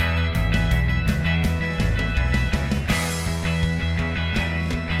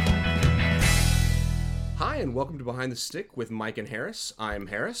welcome to Behind the Stick with Mike and Harris. I'm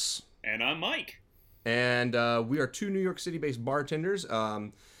Harris. And I'm Mike. And we are two New York City-based bartenders. We're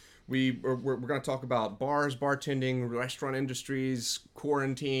going to talk about bars, bartending, restaurant industries,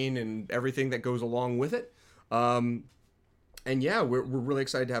 quarantine, and everything that goes along with it. And yeah, we're really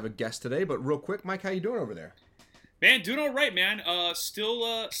excited to have a guest today. But real quick, Mike, how you doing over there? Man, doing all right, man.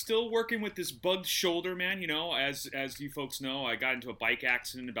 Still working with this bugged shoulder, man. You know, as you folks know, I got into a bike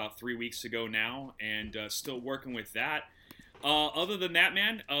accident about 3 weeks ago now, and still working with that. Other than that,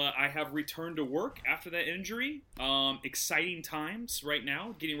 man, I have returned to work after that injury. Exciting times right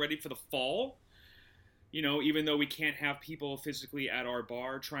now, getting ready for the fall. You know, even though we can't have people physically at our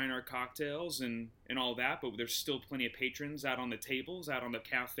bar trying our cocktails and all that, but there's still plenty of patrons out on the tables, out on the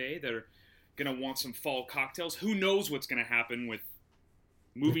cafe that are gonna want some fall cocktails. Who knows what's gonna happen with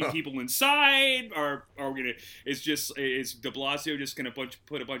moving people inside? Or are we gonna? Is De Blasio just gonna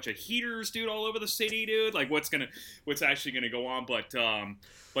put a bunch of heaters, dude, all over the city, dude? Like, what's actually gonna go on?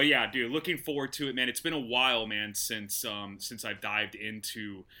 But yeah, dude, looking forward to it, man. It's been a while, man, since I've dived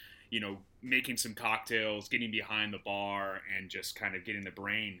into, you know, making some cocktails, getting behind the bar, and just kind of getting the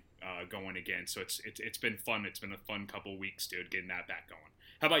brain going again. So it's been fun. It's been a fun couple weeks, dude, getting that back going.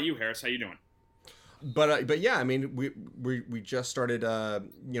 How about you, Harris? How you doing? But yeah, I mean, we just started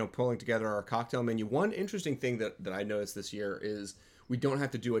pulling together our cocktail menu. One interesting thing that I noticed this year is we don't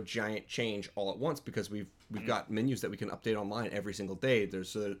have to do a giant change all at once because we've got menus that we can update online every single day. There's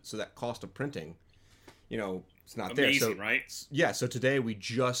so that cost of printing, you know, it's not amazing, there. So, right? Yeah. So today we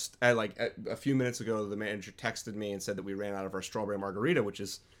just a few minutes ago, the manager texted me and said that we ran out of our strawberry margarita, which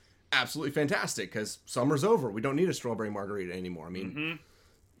is absolutely fantastic because summer's over. We don't need a strawberry margarita anymore. I mean.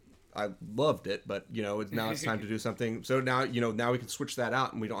 I loved it, but you know, now it's time to do something. So now we can switch that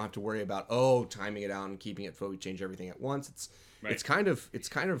out, and we don't have to worry about timing it out and keeping it before we change everything at once. It's kind of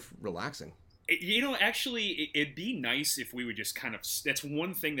relaxing. You know, actually, it'd be nice if we would just kind of. That's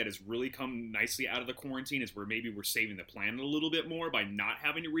one thing that has really come nicely out of the quarantine is where maybe we're saving the planet a little bit more by not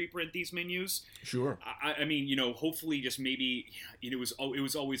having to reprint these menus. Sure. I mean, you know, hopefully, just maybe it was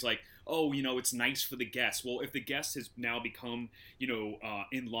always like, oh, you know, it's nice for the guest. Well, if the guest has now become, you know,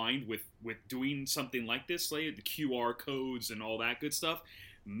 in line with doing something like this, like the QR codes and all that good stuff,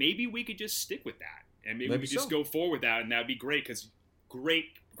 maybe we could just stick with that, and maybe we could just go forward with that, and that'd be great. Because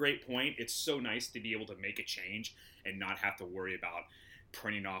great point. It's so nice to be able to make a change and not have to worry about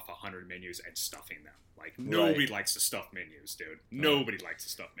printing off 100 menus and stuffing them. Like, nobody likes to stuff menus, dude. Nobody likes to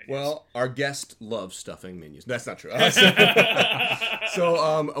stuff menus. Well, our guest loves stuffing menus. That's not true.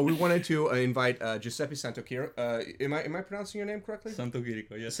 So we wanted to invite Giuseppe Santochirico. Am I pronouncing your name correctly?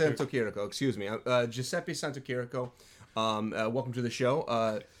 Santochirico, yes. Santochirico, excuse me. Giuseppe Santochirico. Welcome to the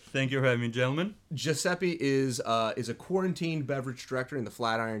show. Thank you for having me, gentlemen. Giuseppe is a quarantined beverage director in the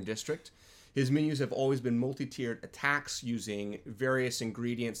Flatiron District. His menus have always been multi-tiered attacks using various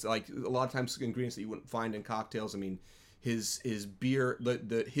ingredients, like a lot of times ingredients that you wouldn't find in cocktails. I mean, his beer,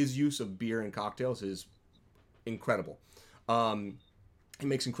 his use of beer in cocktails is incredible. He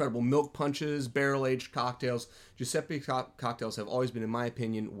makes incredible milk punches, barrel-aged cocktails. Giuseppe cocktails have always been, in my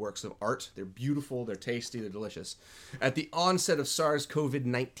opinion, works of art. They're beautiful, they're tasty, they're delicious. At the onset of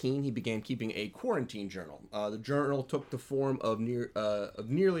SARS-CoV-19, he began keeping a quarantine journal. The journal took the form of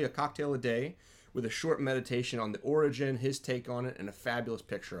nearly a cocktail a day, with a short meditation on the origin, his take on it, and a fabulous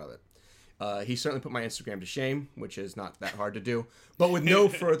picture of it. He certainly put my Instagram to shame, which is not that hard to do. But with no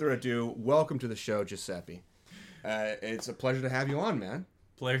further ado, welcome to the show, Giuseppe. It's a pleasure to have you on, man.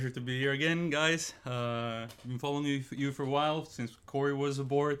 Pleasure to be here again, guys. Been following you for a while since Corey was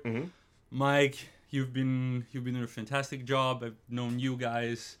aboard. Mm-hmm. Mike, you've been doing a fantastic job. I've known you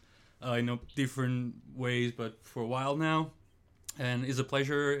guys in different ways, but for a while now, and it's a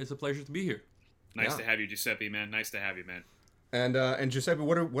pleasure. It's a pleasure to be here. Nice to have you, Giuseppe, man. Nice to have you, man. And Giuseppe,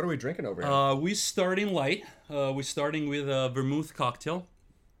 what are we drinking over here? We're starting light. We're starting with a vermouth cocktail.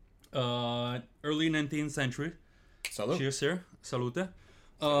 Early 19th century. Salute. Cheers, sir. Salute.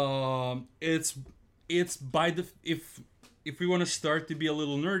 It's by the if we want to start to be a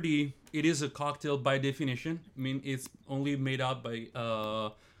little nerdy, it is a cocktail by definition. I mean, it's only made out by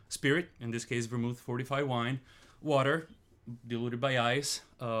spirit, in this case vermouth fortified wine, water diluted by ice,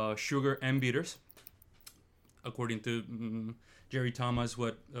 sugar and bitters, according to Jerry Thomas,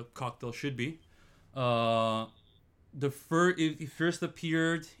 what a cocktail should be. It first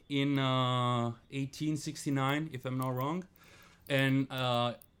appeared in 1869, if I'm not wrong. And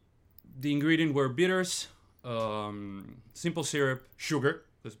the ingredient were bitters, simple syrup, sugar,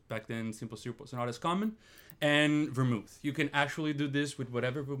 because back then simple syrup was not as common, and vermouth. You can actually do this with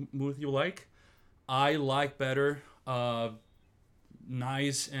whatever vermouth you like. I like better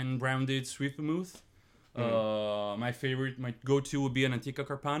nice and rounded sweet vermouth. My favorite, my go-to would be an Antica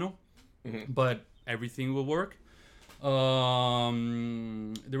Carpano, but everything will work.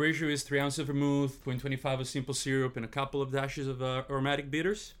 The ratio is 3 ounces of vermouth, 0.25 of simple syrup, and a couple of dashes of aromatic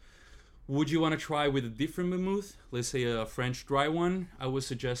bitters. Would you want to try with a different vermouth? Let's say a French dry one. I would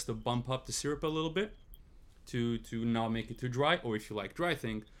suggest to bump up the syrup a little bit to not make it too dry. Or if you like dry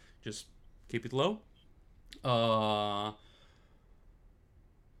thing, just keep it low. But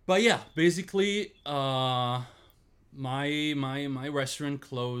yeah, basically, my restaurant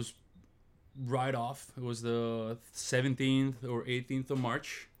closed right off. It was the 17th or 18th of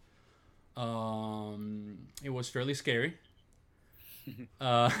March. It was fairly scary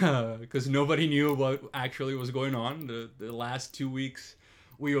because nobody knew what actually was going on. The last 2 weeks,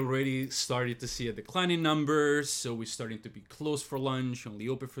 we already started to see a decline in numbers, so we started to be closed for lunch, only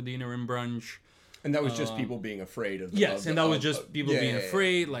open for dinner and brunch. And that was just people being afraid of. Yes, and that was just people being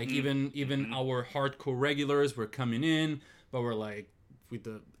afraid. Like even our hardcore regulars were coming in, but we're like with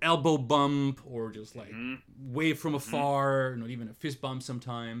the elbow bump or just like wave from afar, not even a fist bump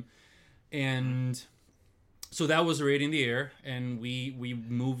sometime. And so that was already in the air, and we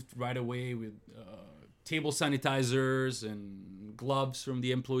moved right away with table sanitizers and gloves from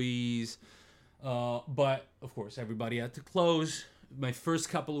the employees. But of course, everybody had to close. My first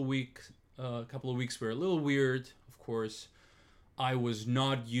couple of weeks were a little weird. Of course, I was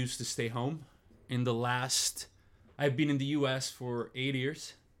not used to stay home. I've been in the U.S. for 8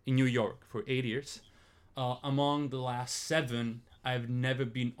 years, in New York for 8 years. Among the last 7, I've never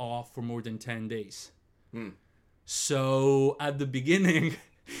been off for more than 10 days. So at the beginning,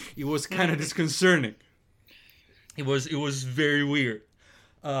 it was kind of disconcerting. It was very weird.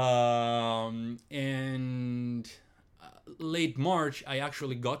 And late March, I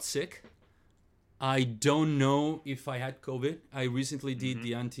actually got sick. I don't know if I had COVID. I recently did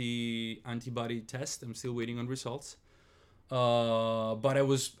the antibody test. I'm still waiting on results. But I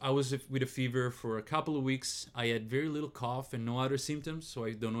was with a fever for a couple of weeks. I had very little cough and no other symptoms, so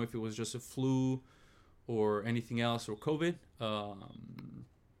I don't know if it was just a flu or anything else or COVID.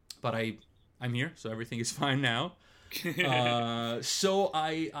 But I'm here, so everything is fine now. So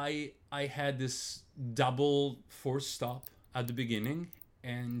I had this double forced stop at the beginning,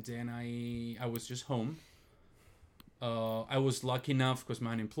 and then I was just home. I was lucky enough because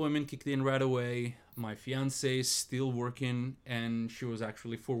my unemployment kicked in right away. My fiance is still working, and she was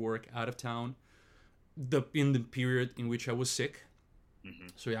actually for work out of town in the period in which I was sick.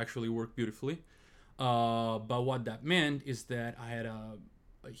 So it actually worked beautifully. But what that meant is that I had a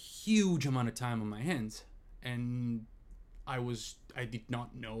huge amount of time on my hands, and I did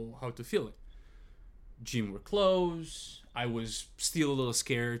not know how to feel it. Gym were closed. I was still a little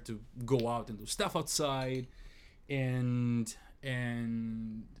scared to go out and do stuff outside, and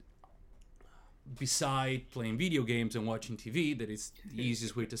beside playing video games and watching TV, that is the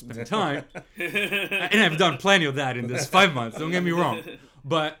easiest way to spend time. And I've done plenty of that in this 5 months. Don't get me wrong,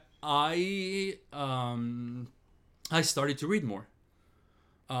 but I started to read more.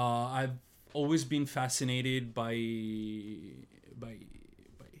 I've always been fascinated by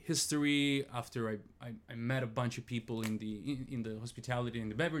history. After I met a bunch of people in the hospitality and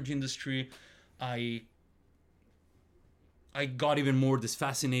the beverage industry, I got even more this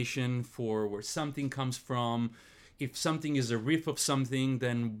fascination for where something comes from. If something is a riff of something,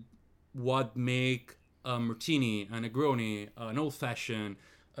 then what make a martini, a Negroni, an old fashioned,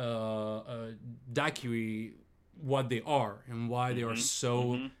 a daiquiri, what they are and why they are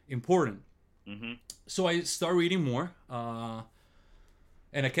so important. So I started reading more, and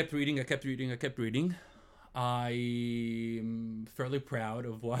I kept reading. I'm fairly proud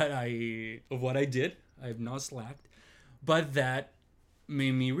of what I did. I have not slacked, but that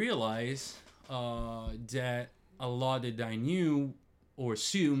made me realize that a lot that I knew or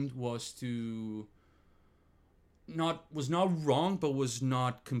assumed was not wrong, but was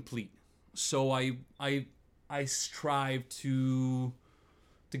not complete. So I strive to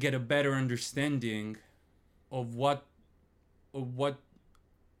get a better understanding of what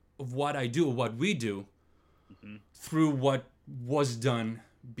I do, what we do, through what was done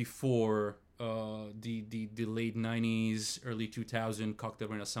before the late 90s, early 2000 cocktail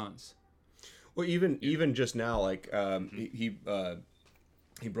renaissance. Well, even just now, like he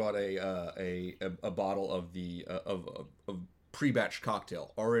brought a bottle of the of pre-batch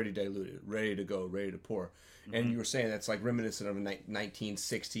cocktail, already diluted, ready to go, ready to pour. And you were saying that's like reminiscent of the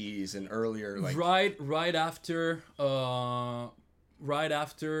 1960s and earlier, like right after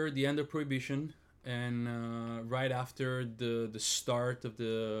the end of Prohibition, and right after the start of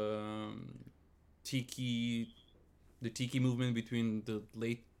the tiki movement between the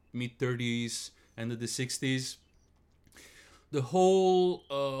late mid 30s end of the 60s, the whole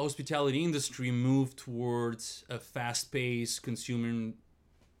hospitality industry moved towards a fast-paced,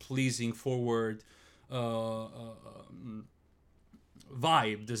 consumer-pleasing, forward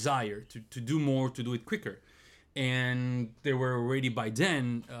vibe, desire to do more, to do it quicker. And there were already by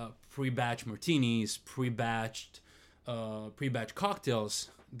then pre-batch martinis, pre-batched cocktails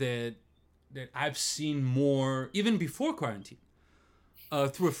that I've seen more even before quarantine.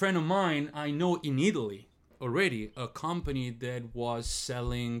 Through a friend of mine, I know in Italy already a company that was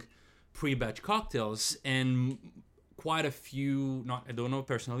selling pre-batch cocktails, and quite a few, not I don't know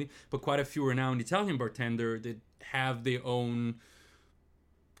personally, but quite a few renowned Italian bartender that have their own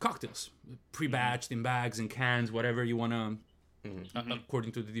cocktails, pre-batched in bags and cans, whatever you want to,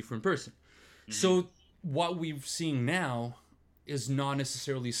 according to the different person. So what we're seeing now is not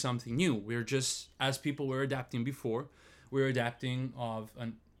necessarily something new. We're just, as people were adapting before, we're adapting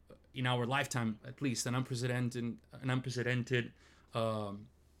in our lifetime at least, an unprecedented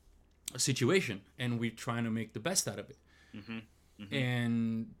situation, and we're trying to make the best out of it.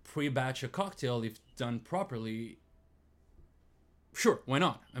 And pre-batch a cocktail, if done properly, sure, why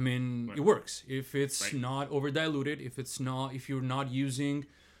not? I mean, it works if it's not over diluted. If you're not using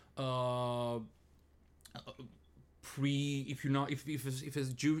if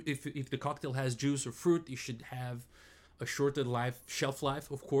the cocktail has juice or fruit, it should have a shorter shelf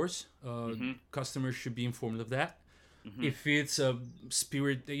life, of course. Customers should be informed of that. If it's a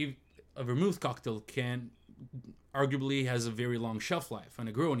vermouth cocktail, arguably has a very long shelf life. A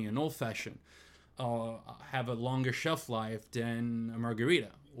Negroni, an old fashioned, have a longer shelf life than a margarita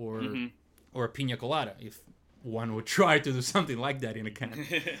or a pina colada, if one would try to do something like that in a can.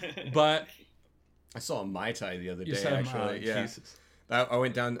 But I saw a Mai Tai the other day, saw actually. Yeah. Jesus. I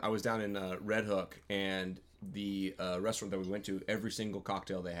was down in Red Hook, and the restaurant that we went to, every single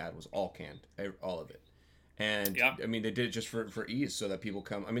cocktail they had was all canned, all of it. And I mean, they did it just for ease, so that people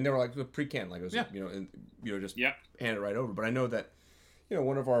come. I mean, they were like pre-canned, like it was just hand it right over. But I know that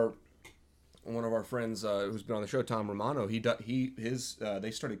one of our friends who's been on the show, Tom Romano,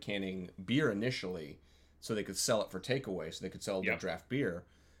 they started canning beer initially, so they could sell it for takeaway, so they could sell their draft beer.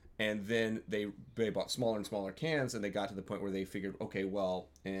 And then they bought smaller and smaller cans, and they got to the point where they figured, okay, well,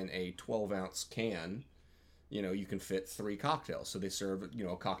 in a 12-ounce can, you can fit 3 cocktails. So they serve,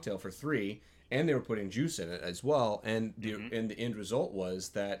 a cocktail for 3, and they were putting juice in it as well. And the end result was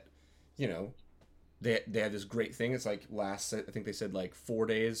that, they had this great thing. It's like I think they said like 4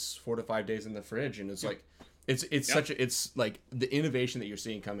 to 5 days in the fridge, and it's like it's it's like the innovation that you're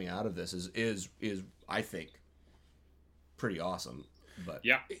seeing coming out of this is I think pretty awesome. But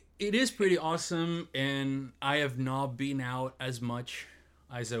it is pretty awesome, and I have not been out as much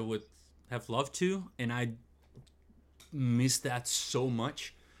as I would have loved to, and I miss that so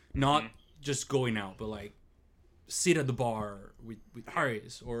much. Not just going out, but like sit at the bar with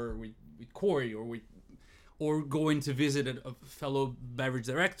Harris or with Corey or going to visit a fellow beverage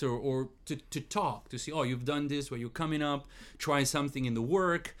director, or to talk, to see, oh, you've done this, or you're coming up, try something in the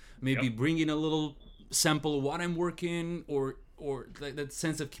work, maybe bring in a little sample of what I'm working, or that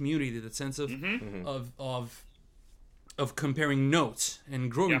sense of community, that sense of comparing notes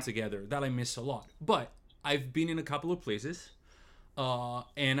and growing together, that I miss a lot. But I've been in a couple of places,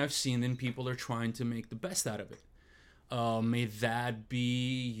 and I've seen that people are trying to make the best out of it. May that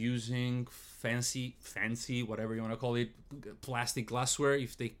be using fancy, whatever you want to call it, plastic glassware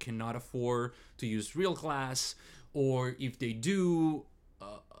if they cannot afford to use real glass, or if they do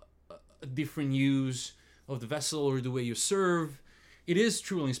a different use of the vessel or the way you serve. It is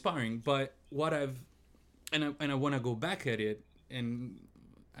truly inspiring. But what I want to go back at it, and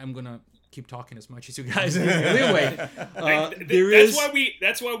I'm gonna keep talking as much as you guys anyway.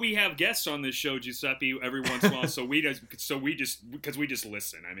 That's why we have guests on this show, Giuseppe, every once in a while. So we just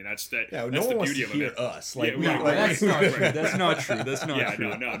listen. I mean, that's the beauty of it. Us. That's not true. That's not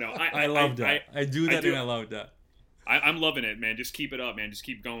true. No. I love that. I do that, and I love that. I'm loving it, man. Just keep it up, man. Just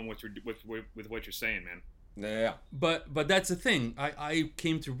keep going with what you're saying, man. Yeah. But that's the thing. I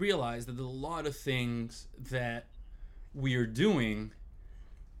came to realize that a lot of things that we are doing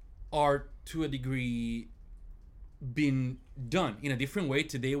are to a degree been done in a different way.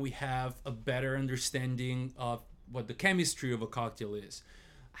 Today we have a better understanding of what the chemistry of a cocktail is,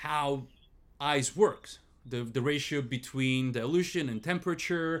 how ice works, the ratio between dilution and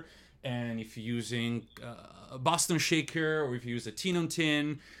temperature, and if you're using a Boston shaker, or if you use a tin on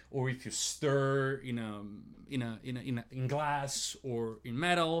tin, or if you stir in glass or in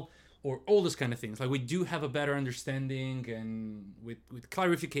metal, or all those kind of things. Like, we do have a better understanding, and with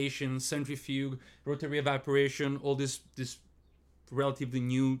clarification, centrifuge, rotary evaporation, all this relatively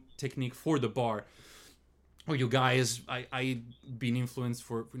new technique for the bar. Or you guys, I been influenced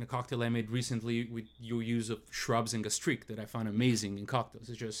in a cocktail I made recently with your use of shrubs and gastrique that I found amazing in cocktails.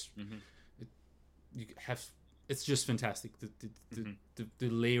 It's just it's just fantastic. The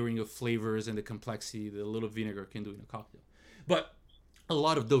layering of flavors and the complexity that a little vinegar can do in a cocktail. But a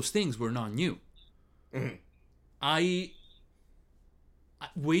lot of those things were not new. I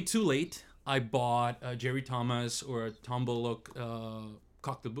way too late. I bought a Jerry Thomas or a Tom Bullock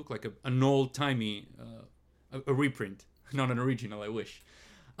cocktail book, like an old timey. A reprint, not an original, I wish.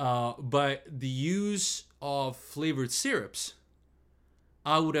 But the use of flavored syrups,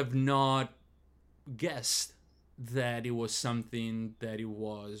 I would have not guessed that it was something that it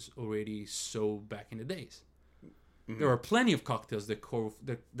was already so back in the days. There are plenty of cocktails that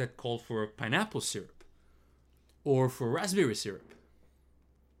call for pineapple syrup or for raspberry syrup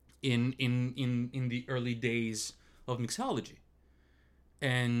in the early days of mixology.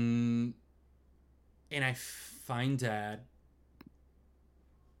 And I find that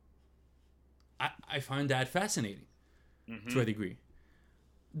I find that fascinating to a degree.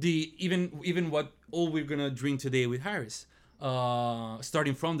 Even what all we're gonna drink today with Harris,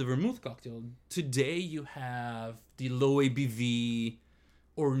 starting from the vermouth cocktail. Today you have the low ABV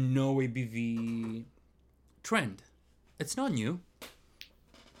or no ABV trend. It's not new.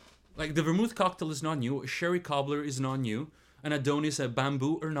 Like the vermouth cocktail is not new. A sherry cobbler is not new. An Adonis, a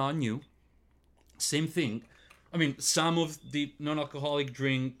bamboo are not new. Same thing. I mean, some of the non-alcoholic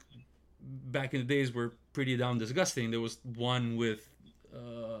drink back in the days were pretty damn disgusting. There was one with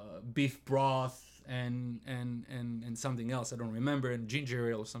beef broth and something else I don't remember, and ginger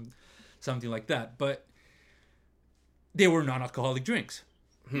ale or something like that. But they were non-alcoholic drinks,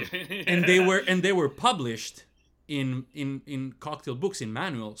 and they were published in cocktail books, in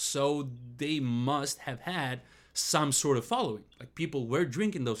manuals. So they must have had some sort of following. Like people were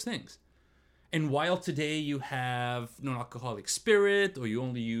drinking those things. And while today you have non-alcoholic spirit, or you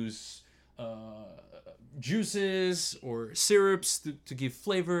only use juices or syrups to give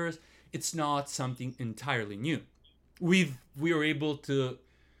flavors, it's not something entirely new. We are able to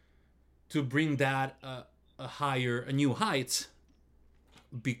bring that a new heights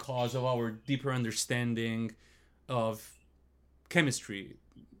because of our deeper understanding of chemistry,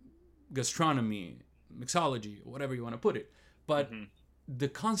 gastronomy, mixology, whatever you want to put it. But the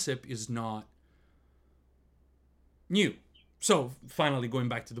concept is not new. So finally, going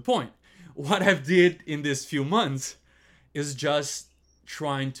back to the point, what I've did in these few months is just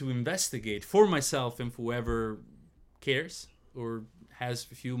trying to investigate for myself and for whoever cares or has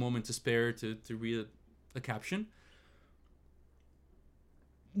a few moments to spare to read a caption,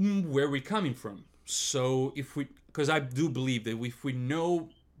 where we're coming from. So because I do believe that if we know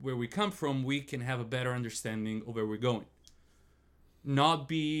where we come from, we can have a better understanding of where we're going. Not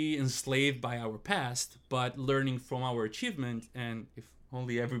be enslaved by our past, but learning from our achievement, and if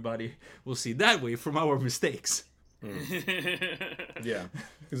only everybody will see that way, from our mistakes. Yeah,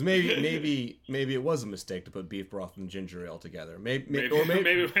 because maybe it was a mistake to put beef broth and ginger ale together. Maybe it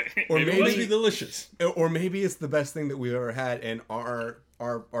must be delicious. Or maybe it's the best thing that we've ever had, and our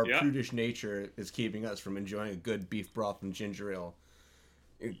Yeah. prudish nature is keeping us from enjoying a good beef broth and ginger ale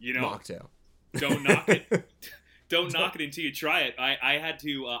mocktail. Don't knock it. Don't knock it until you try it. I had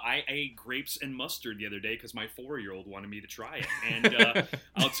to. I ate grapes and mustard the other day because my 4-year-old wanted me to try it, and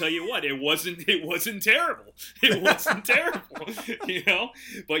I'll tell you what, it wasn't terrible. It wasn't terrible,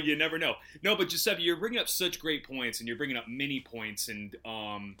 But you never know. No, but Giuseppe, you're bringing up such great points, and you're bringing up many points, and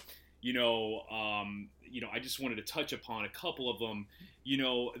I just wanted to touch upon a couple of them.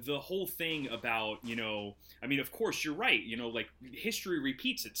 The whole thing about of course you're right. Like history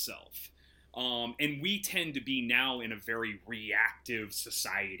repeats itself. And we tend to be now in a very reactive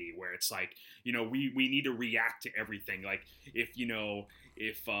society where it's like, we need to react to everything. Like if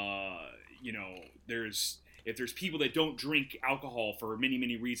there's people that don't drink alcohol for many,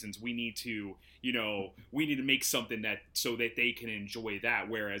 many reasons, we need to make something so that they can enjoy that.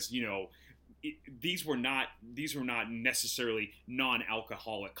 Whereas, these were not necessarily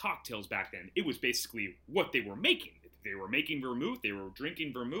non-alcoholic cocktails back then. It was basically what they were making. They were making vermouth, they were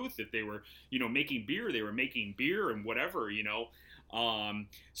drinking vermouth. If they were, making beer, they were making beer and whatever,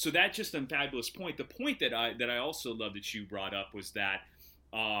 So that's just a fabulous point. The point that I also love that you brought up was that,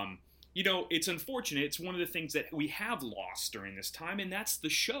 it's unfortunate. It's one of the things that we have lost during this time, and that's the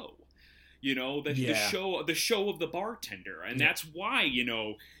show. The show of the bartender, and that's why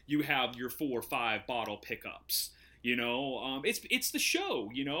you have your 4 or 5 bottle pickups. It's the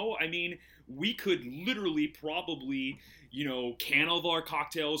show. We could literally probably can all of our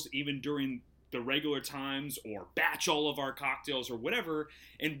cocktails even during the regular times or batch all of our cocktails or whatever.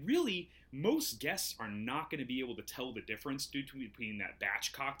 And really, most guests are not going to be able to tell the difference between that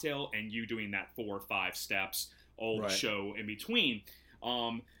batch cocktail and you doing that 4 or 5 steps, all the show in between.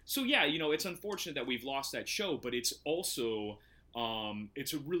 So yeah, it's unfortunate that we've lost that show, but it's also,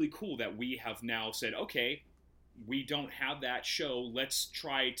 it's really cool that we have now said, okay, we don't have that show. Let's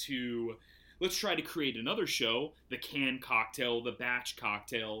try to create another show, the canned cocktail, the batch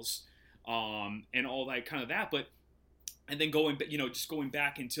cocktails, and all that kind of that. But, and then going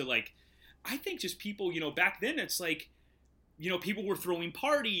back into like, I think just people, back then it's like, people were throwing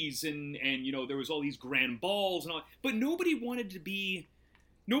parties and there was all these grand balls and all, but nobody wanted to be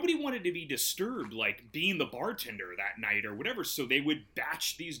disturbed, like being the bartender that night or whatever. So they would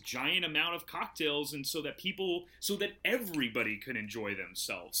batch these giant amount of cocktails, and so that everybody could enjoy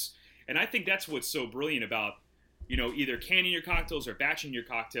themselves. And I think that's what's so brilliant about, either canning your cocktails or batching your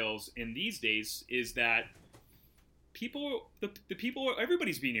cocktails in these days, is that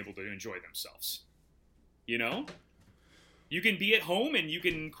everybody's being able to enjoy themselves. You can be at home and you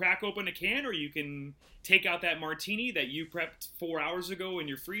can crack open a can, or you can take out that martini that you prepped 4 hours ago in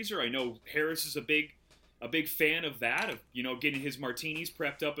your freezer. I know Harris is a big fan of that, of getting his martinis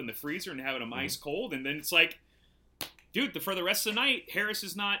prepped up in the freezer and having them ice cold. And then it's like, dude, for the rest of the night, Harris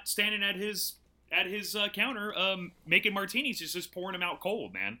is not standing at his counter making martinis. He's just pouring them out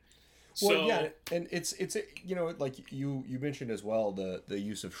cold, man. Well, yeah, and it's like you mentioned as well, the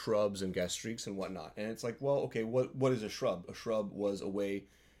use of shrubs and gastriques and whatnot, and it's like, well, okay, what is a shrub? A shrub was a way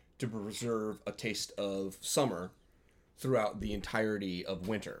to preserve a taste of summer throughout the entirety of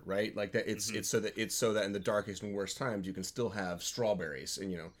winter, right? Like that, it's so that in the darkest and worst times you can still have strawberries,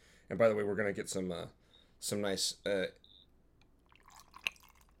 and And by the way, we're gonna get some nice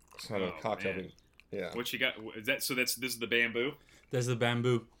cocktail. Man. Yeah. What you got? Is that so? This is the bamboo. That's the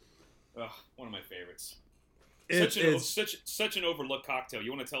bamboo. Ugh, one of my favorites. Such an overlooked cocktail.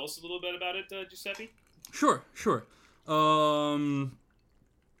 You want to tell us a little bit about it, Giuseppe? Sure. The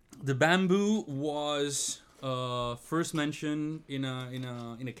bamboo was first mentioned in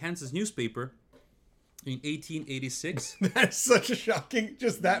a Kansas newspaper in 1886. That's such a shocking,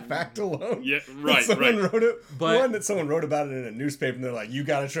 just that fact alone. Yeah, right. Someone wrote it. That someone wrote about it in a newspaper, and they're like, "You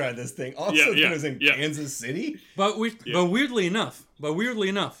got to try this thing." Also, it was in Kansas City. But weirdly enough, weirdly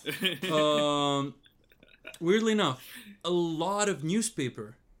enough, a lot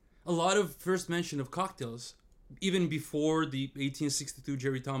of first mention of cocktails, even before the 1862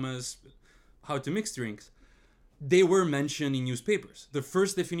 Jerry Thomas How to Mix Drinks, they were mentioned in newspapers. The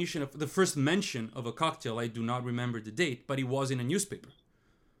first mention of a cocktail, I do not remember the date, but it was in a newspaper.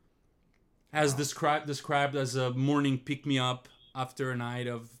 As described as a morning pick-me-up after a night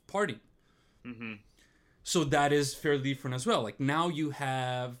of party. Mm-hmm. So that is fairly different as well. Like now you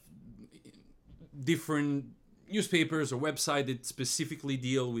have different newspapers or websites that specifically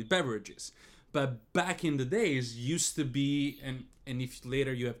deal with beverages. But back in the days, used to be, and if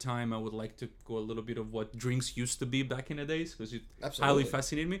later you have time, I would like to go a little bit of what drinks used to be back in the days, because it highly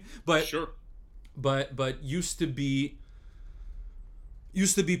fascinated me. But sure. But used to be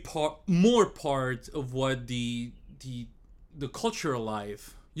more part of what the cultural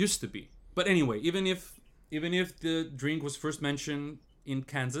life used to be. But anyway, even if the drink was first mentioned in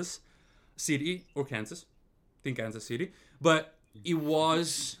Kansas City, but it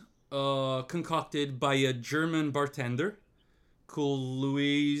was concocted by a German bartender called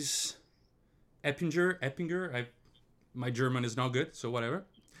Louis Eppinger. My German is not good, so whatever.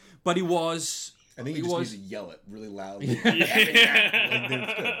 But it was. I think you just need to yell it really loudly.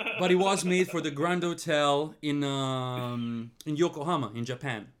 But it was made for the Grand Hotel in Yokohama, in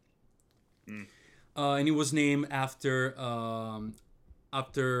Japan. Mm. And it was named after I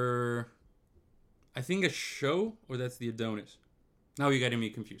think a show, or that's the Adonis. Now you're getting me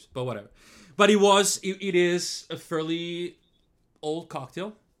confused, but whatever. But it is a fairly old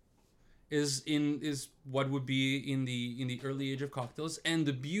cocktail. Is what would be in the early age of cocktails, and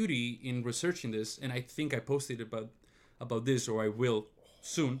the beauty in researching this, and I think I posted about this, or I will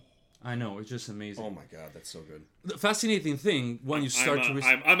soon. I know, it's just amazing. Oh my god, that's so good. The fascinating thing when you start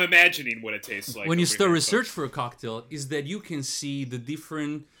I'm imagining what it tastes like when you start research for a cocktail is that you can see the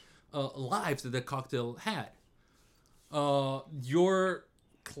different lives that the cocktail had. Your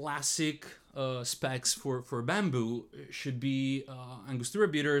classic specs for bamboo should be Angostura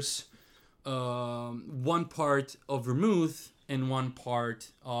bitters, 1 part of vermouth and 1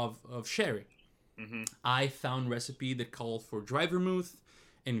 part of sherry. Mm-hmm. I found recipe that called for dry vermouth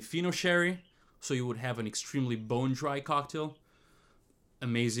and fino sherry, so you would have an extremely bone dry cocktail.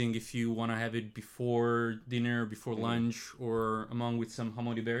 amazing if you want to have it before dinner, before lunch, or among with some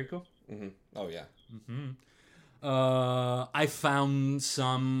jamón ibérico. Oh yeah. I found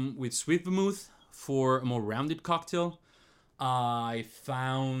some with sweet vermouth for a more rounded cocktail. I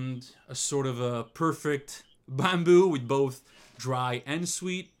found a sort of a perfect bamboo with both dry and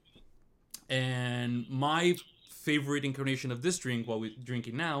sweet. And my favorite incarnation of this drink, what we're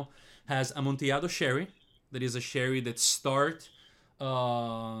drinking now, has Amontillado sherry. That is a sherry that start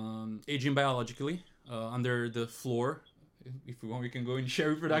aging biologically under the floor. If we want, we can go in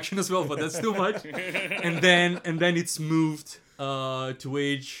sherry production as well, but that's too much. and then it's moved to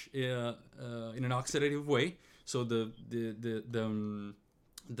age in an oxidative way. So the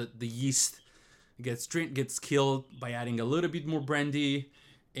yeast gets killed by adding a little bit more brandy,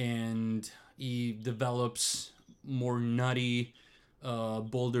 and it develops more nutty,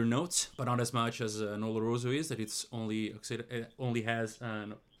 bolder notes, but not as much as an Oloroso is. That it's only has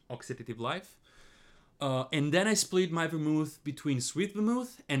an oxidative life. And then I split my vermouth between sweet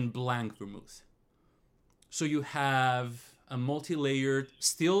vermouth and blanc vermouth. So you have a multi-layered,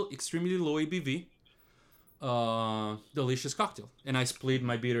 still extremely low ABV, delicious cocktail. And I split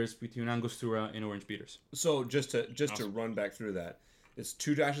my bitters between Angostura and orange bitters. So just to run back through that, it's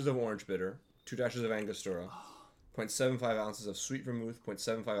 2 dashes of orange bitter, 2 dashes of Angostura, 0.75 ounces of sweet vermouth,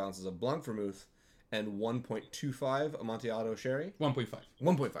 0.75 ounces of blanc vermouth, and 1.25 Amontillado sherry. 1.5.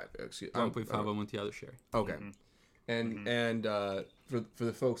 1.5. Excuse. 1.5 Amontillado sherry. Okay. And for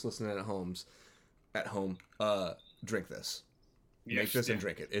the folks listening at home, drink this. Make this and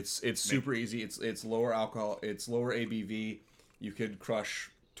drink it. It's super easy. It's lower alcohol. It's lower ABV. You could crush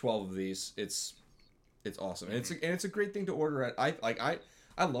 12 of these. It's awesome. And it's a great thing to order at.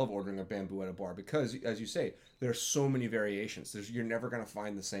 I love ordering a bamboo at a bar because, as you say, there's so many variations. You're never gonna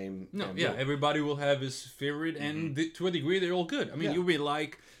find the same. Bamboo. Yeah, everybody will have his favorite, and to a degree, they're all good. I mean, you may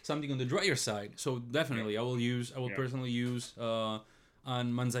like something on the drier side, so definitely, I will personally use on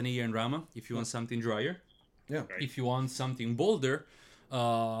Manzanilla and Rama if you want something drier. Yeah. Right. If you want something bolder,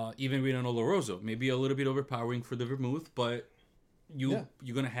 even with an Oloroso, maybe a little bit overpowering for the vermouth, but you're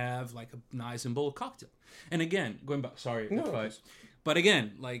gonna have like a nice and bold cocktail. And again, going back, but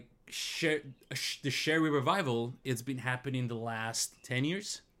again, like the sherry revival, it's been happening the last 10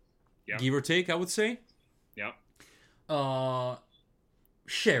 years, give or take, I would say. Yeah.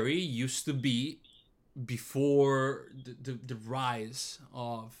 Sherry used to be, before the rise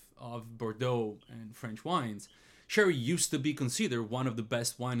of Bordeaux and French wines, sherry used to be considered one of the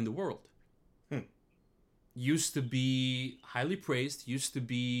best wine in the world. Used to be highly praised, used to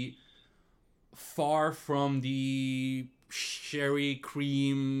be far from the sherry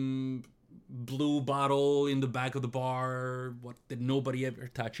cream blue bottle in the back of the bar that nobody ever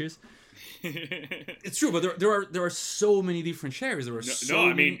touches. It's true, but there are so many different sherries.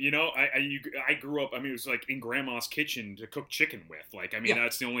 I mean, I grew up. I mean, it was like in grandma's kitchen to cook chicken with. Like, I mean,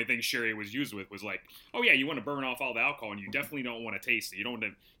 that's the only thing sherry was used with. Was like, oh yeah, you want to burn off all the alcohol, and you definitely don't want to taste it.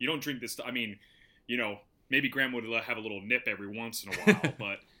 You don't drink this. I mean, maybe grandma would have a little nip every once in a while,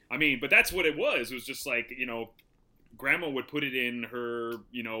 but that's what it was. It was just like, grandma would put it in her,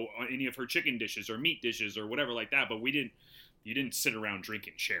 any of her chicken dishes or meat dishes or whatever like that. But you didn't sit around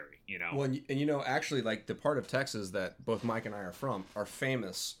drinking sherry, Well, and actually, like the part of Texas that both Mike and I are from are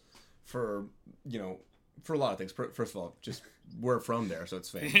famous for, for a lot of things. First of all, just we're from there, so it's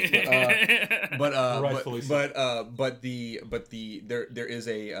famous. There's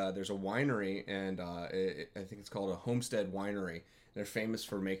a winery, and I think it's called a Homestead Winery. They're famous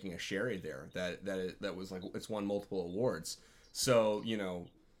for making a sherry there that was like, it's won multiple awards. So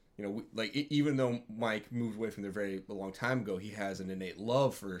even though Mike moved away from there a long time ago, he has an innate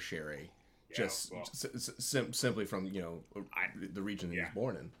love for sherry, simply from the region that he was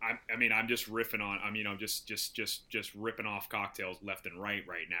born in. I mean, I'm just riffing on. I mean, I'm just ripping off cocktails left and right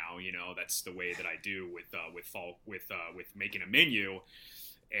now. That's the way that I do with making a menu.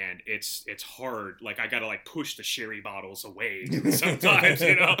 And it's hard. Like, I gotta push the sherry bottles away sometimes,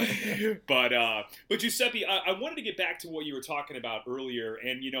 But Giuseppe, I wanted to get back to what you were talking about earlier.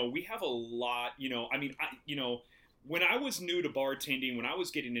 And we have a lot. When I was new to bartending, when I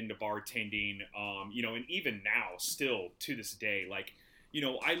was getting into bartending, and even now, still to this day,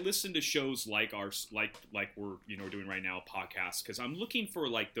 I listen to shows like ours, like we're doing right now, podcasts, because I'm looking for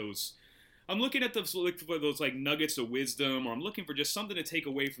those. I'm looking at those nuggets of wisdom, or I'm looking for just something to take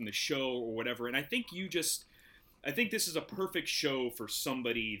away from the show or whatever. And I think this is a perfect show for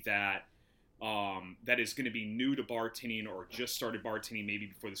somebody that is going to be new to bartending or just started bartending maybe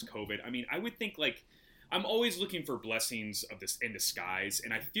before this COVID. I mean, I would think I'm always looking for blessings of this in disguise,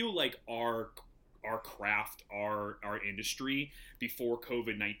 and I feel like our craft, our industry before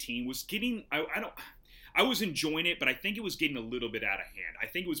COVID-19 was getting. I was enjoying it, but I think it was getting a little bit out of hand. I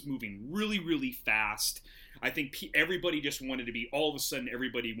think it was moving really, really fast. I think everybody just wanted to be, all of a sudden,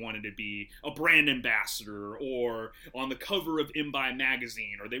 everybody wanted to be a brand ambassador or on the cover of InBuy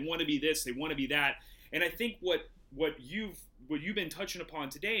magazine, or they want to be this, they want to be that. And I think what you've been touching upon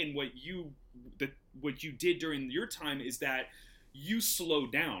today, and what you did during your time, is that you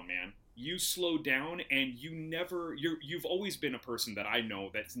slowed down, man. You slowed down, and you've always been a person that I know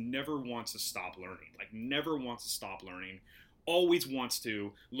that never wants to stop learning. Like, never wants to stop learning. Always wants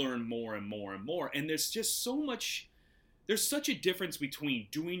to learn more and more and more. And there's just there's such a difference between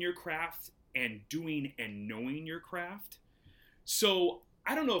doing your craft and doing and knowing your craft. So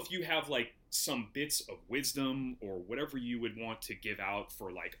I don't know if you have like some bits of wisdom or whatever you would want to give out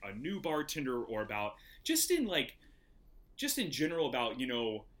for like a new bartender, or about just in general about,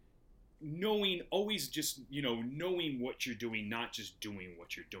 knowing what you're doing, not just doing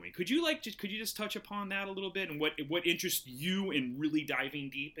what you're doing. Could you just touch upon that a little bit, and what interests you in really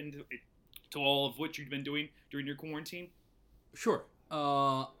diving deep into it, to all of what you've been doing during your quarantine? Sure.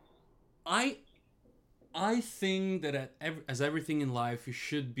 I think that as everything in life, it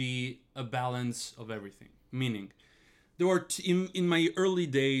should be a balance of everything. Meaning, there are in my early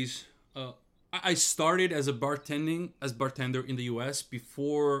days. I started as a bartender in the U.S.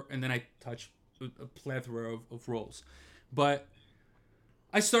 before, and then I touched a plethora of roles. But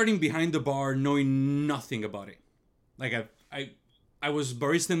I started behind the bar knowing nothing about it. Like I was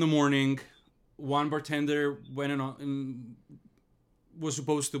barista in the morning. One bartender went on and was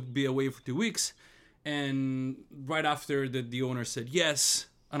supposed to be away for 2 weeks, and right after the owner said yes,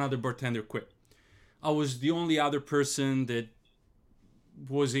 another bartender quit. I was the only other person that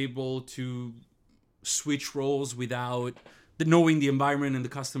was able to switch roles without knowing the environment and the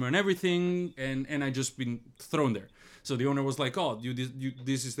customer and everything, and I just been thrown there. So the owner was like, "Oh,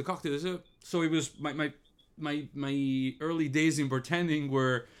 this is the cocktail." So it was my early days in bartending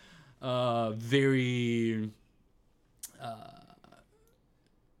were very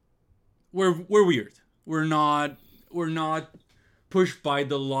we're weird. We're not pushed by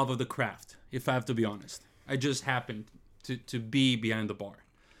the love of the craft, if I have to be honest. I just happened to be behind the bar.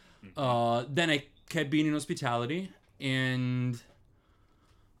 Then I kept being in hospitality, and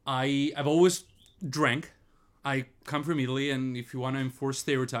I've always drank. I come from Italy, and if you want to enforce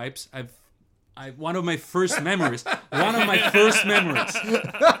stereotypes, one of my first memories, and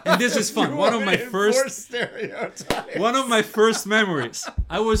this is fun. One of my first memories.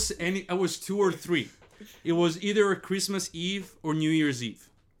 I was 2 or 3. It was either a Christmas Eve or New Year's Eve,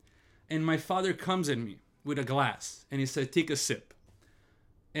 and my father comes at me with a glass, and he said, "Take a sip."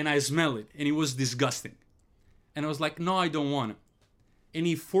 And I smell it, and it was disgusting. And I was like, "No, I don't want it." And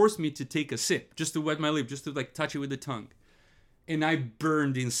he forced me to take a sip, just to wet my lip, just to like touch it with the tongue. And I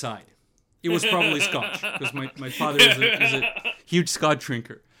burned inside. It was probably scotch, because my father is a huge scotch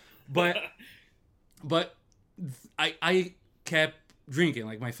drinker. But I kept drinking.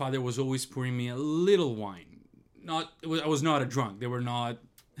 Like, my father was always pouring me a little wine. I was not a drunk. They were not.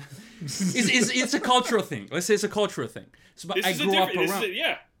 It's a cultural thing. Let's say it's a cultural thing. So, but I grew up around.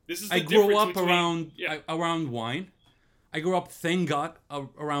 I grew up around wine. I grew up, thank God,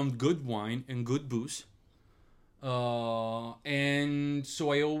 around good wine and good booze. And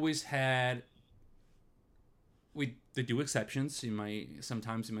so I always had, with the due exceptions,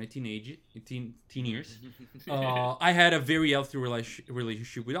 sometimes in my teen years, I had a very healthy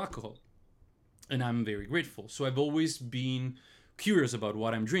relationship with alcohol, and I'm very grateful. So I've always been curious about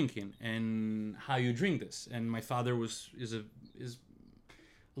what I'm drinking and how you drink this. And my father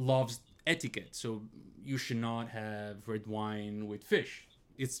loves etiquette, so you should not have red wine with fish.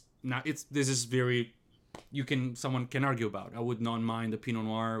 Someone can argue about. I would not mind the Pinot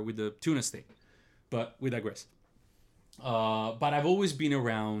Noir with the tuna steak, but we digress. But I've always been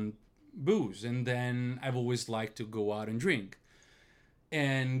around booze, and then I've always liked to go out and drink.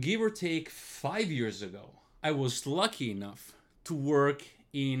 And give or take 5 years ago, I was lucky enough to work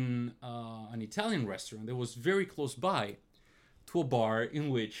in an Italian restaurant that was very close by to a bar in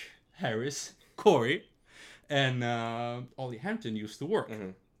which Harris, Corey, and Ollie Hampton used to work.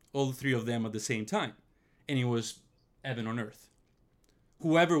 Mm-hmm. All 3 of them at the same time. And it was heaven on earth.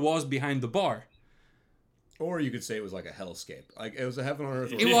 Whoever was behind the bar. Or you could say it was like a hellscape. Like, it was a heaven on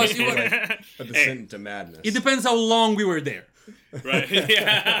earth. It was like a descent into madness. It depends how long we were there. Right.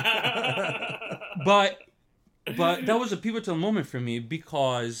 Yeah. But that was a pivotal moment for me,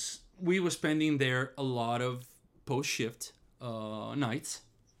 because we were spending there a lot of post-shift hours,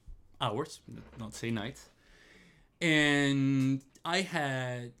 not say nights. And I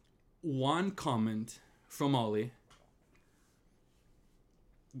had one comment from Ollie,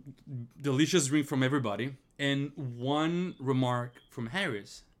 delicious drink from everybody, and one remark from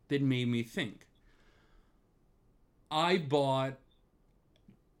Harris that made me think. I bought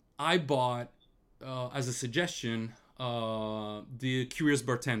as a suggestion the Curious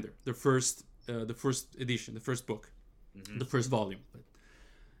Bartender, the first edition, the first book, the first volume.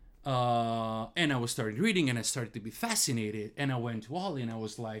 And I was started reading, and I started to be fascinated. And I went to Ollie, and I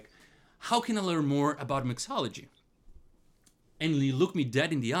was like, "How can I learn more about mixology?" And he looked me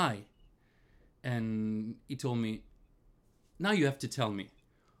dead in the eye, and he told me, "Now you have to tell me,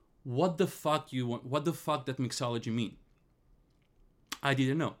 what the fuck you want? What the fuck that mixology mean?" I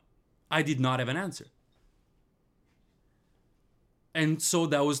didn't know. I did not have an answer. And so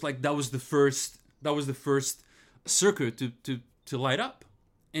that was the first circuit to light up.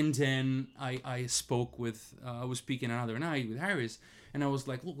 And then I spoke with I was speaking another night with Harris, and I was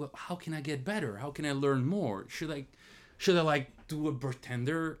like, "Look, well, how can I get better? How can I learn more? Should I like do a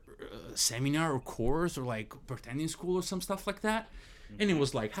bartender seminar or course, or like bartending school or some stuff like that?" And it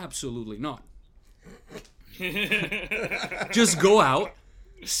was like, "Absolutely not. Just go out,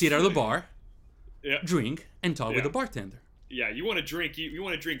 sit at the bar, drink, and talk with the bartender." Yeah, you want to drink. You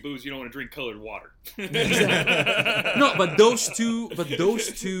want to drink booze. You don't want to drink colored water. No, but those two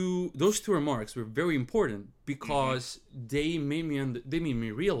remarks were very important because they made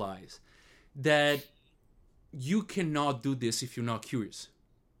me realize that you cannot do this if you're not curious.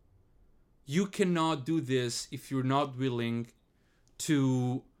 You cannot do this if you're not willing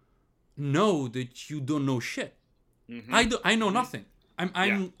to know that you don't know shit. I know nothing.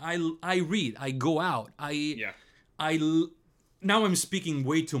 I read. I go out. Now I'm speaking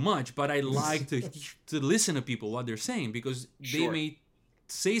way too much, but I like to listen to people what they're saying, because they may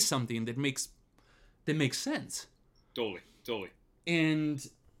say something that makes sense. Totally. And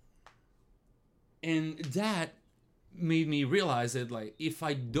that made me realize that, like, if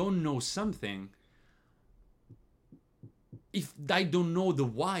I don't know something, if I don't know the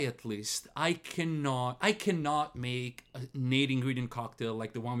why, at least I cannot make an 8-ingredient cocktail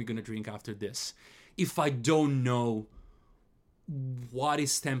like the one we're gonna drink after this if I don't know what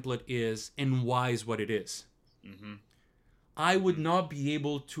its template is and why is what it is. I would not be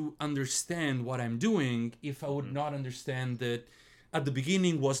able to understand what I'm doing if I would not understand that at the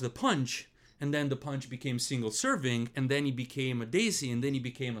beginning was the punch, and then the punch became single serving, and then he became a daisy, and then he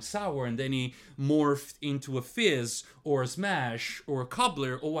became a sour, and then he morphed into a fizz or a smash or a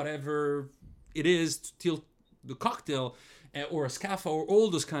cobbler or whatever it is till the cocktail, or a scaffa, or all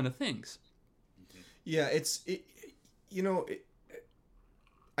those kind of things. Yeah,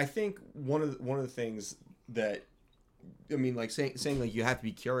 I think one of the things that, I mean, like saying like you have to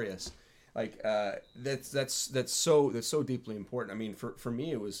be curious, like that's so deeply important. I mean, for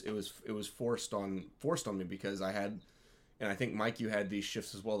me, it was forced on me because I had, and I think Mike, you had these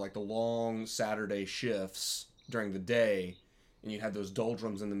shifts as well, like the long Saturday shifts during the day, and you had those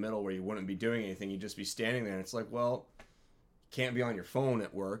doldrums in the middle where you wouldn't be doing anything, you'd just be standing there, and it's like, well, can't be on your phone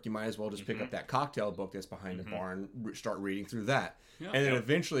at work. You might as well just pick up that cocktail book that's behind the bar and start reading through that. And then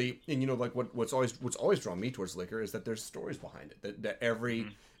eventually, and like what's always drawn me towards liquor is that there's stories behind it. That every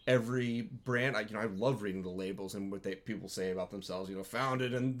brand, I love reading the labels and what people say about themselves.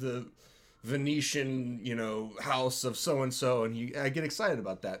 Founded in the Venetian, house of so and so, and I get excited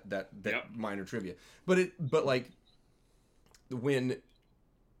about that minor trivia. But like when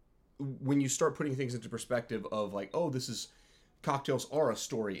you start putting things into perspective of like, oh, cocktails are a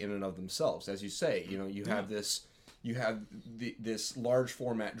story in and of themselves, as you say. You have this large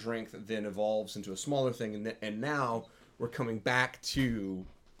format drink that then evolves into a smaller thing, and now we're coming back to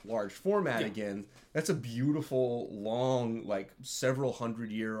large format again. That's a beautiful, long, like several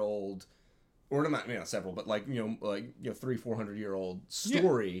 100-year-old, or not several, but like 300-400-year-old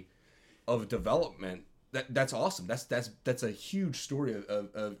story of development. That's awesome. That's a huge story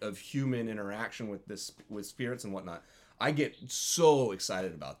of human interaction with spirits and whatnot. I get so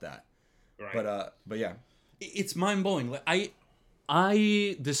excited about that. Right. But yeah, it's mind blowing. Like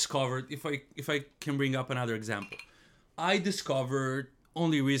I discovered, if I can bring up another example, I discovered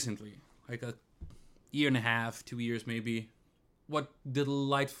only recently, like a year and a half, 2 years maybe, what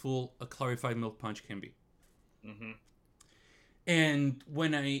delightful a clarified milk punch can be. And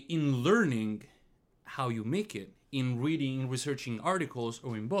when in learning how you make it, in reading, researching articles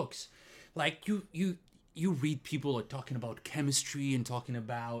or in books, like you read people are talking about chemistry and talking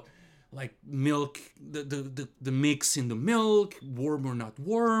about like milk, the mix in the milk, warm or not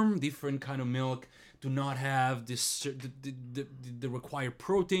warm, different kind of milk do not have this the required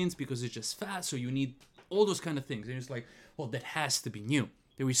proteins because it's just fat, so you need all those kind of things. And it's like, well, that has to be new.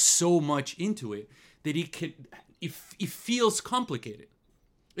 There is so much into it that it feels complicated.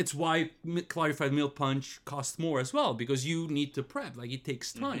 It's why clarified milk punch costs more as well, because you need to prep. Like, it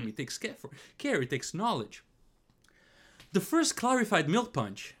takes time, it takes care, it takes knowledge. The first clarified milk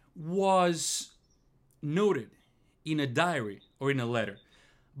punch was noted in a diary or in a letter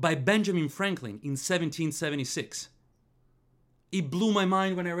by Benjamin Franklin in 1776. It blew my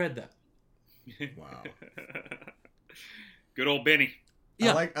mind when I read that. Wow. Good old Benny.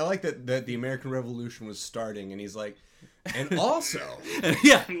 Yeah. I like that the American Revolution was starting, and he's like, and also,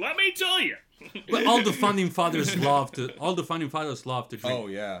 Yeah. Let me tell you. But all the founding fathers loved to drink. oh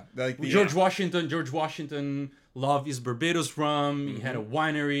yeah, like the, George Washington loved his Barbados rum. He had a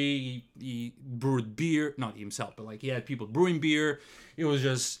winery. He brewed beer, not himself, but like he had people brewing beer. It was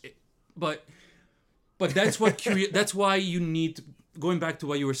just, but that's what that's why you need to, going back to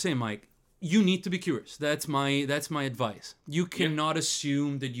what you were saying, Mike. You need to be curious. That's my advice. You cannot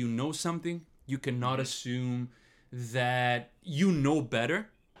assume that you know something. You cannot assume that you know better.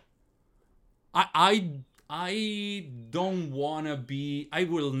 I don't want to be, I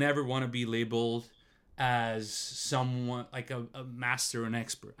will never want to be labeled as someone like a master, an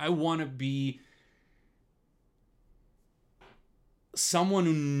expert. I want to be someone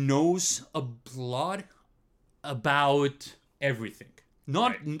who knows a lot about everything.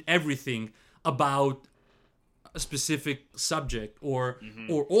 Not everything about a specific subject or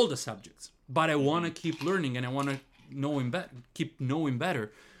all the subjects. But I want to keep learning, and I want to keep knowing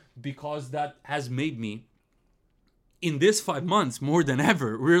better, because that has made me, in this 5 months, more than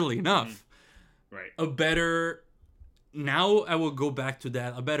ever, really enough, a better, now I will go back to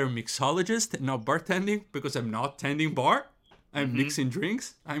that, a better mixologist, not bartending, because I'm not tending bar. I'm mixing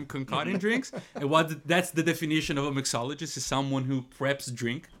drinks. I'm concocting drinks. And that's the definition of a mixologist, is someone who preps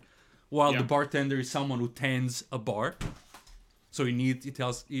drink, while the bartender is someone who tends a bar. So he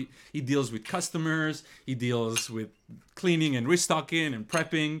deals with customers, he deals with cleaning and restocking and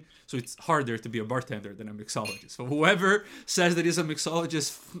prepping. So it's harder to be a bartender than a mixologist. So whoever says that he's a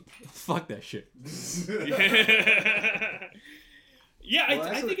mixologist, fuck that shit.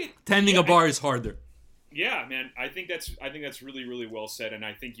 I think it. Tending a bar is harder. Yeah, man. I think that's really, really well said, and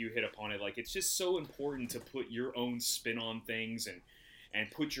I think you hit upon it. Like, it's just so important to put your own spin on things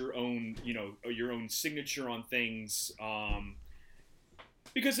and put your own signature on things.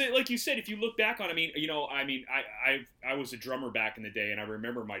 Because, like you said, if you look back on, I was a drummer back in the day, and I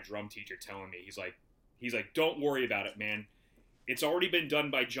remember my drum teacher telling me, he's like, don't worry about it, man. It's already been done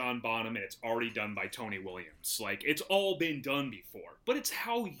by John Bonham, and it's already done by Tony Williams. Like, it's all been done before. But it's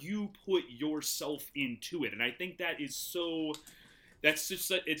how you put yourself into it. And I think that is so... it's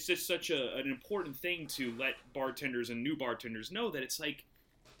just such an important thing to let bartenders and new bartenders know, that it's like,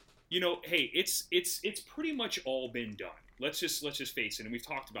 hey, it's pretty much all been done. Let's just face it. And we've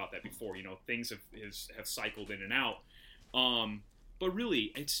talked about that before. Things have cycled in and out. But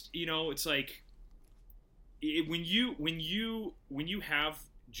really, it's like... When you have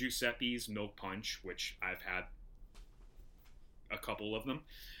Giuseppe's milk punch, which I've had a couple of them,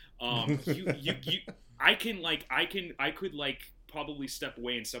 I could probably step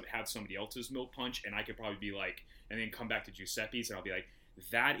away and have somebody else's milk punch, and I could probably be like, and then come back to Giuseppe's, and I'll be like,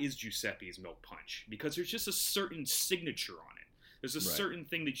 that is Giuseppe's milk punch, because there's just a certain signature on it. There's a certain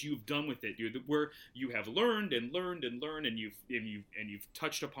thing that you've done with it, dude, where you have learned, and you've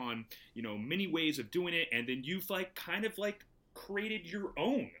touched upon, many ways of doing it, and then you've created your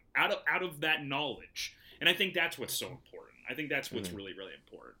own out of that knowledge. And I think that's what's so important. I think that's what's really, really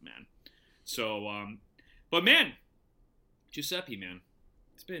important, man. So, but man, Giuseppe, man,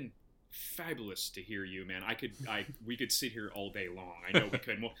 it's been fabulous to hear you, man. We could sit here all day long. I know we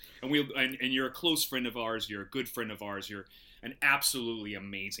could. And you're a close friend of ours. You're a good friend of ours. You're an absolutely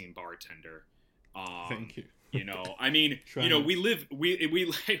amazing bartender. Thank you. We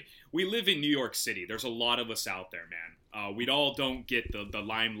live in New York City. There's a lot of us out there, man. We all don't get the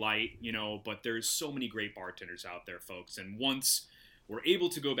limelight, but there's so many great bartenders out there, folks. And once we're able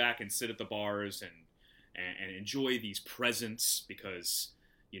to go back and sit at the bars and enjoy these presents, because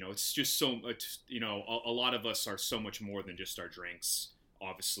it's just so much, a lot of us are so much more than just our drinks.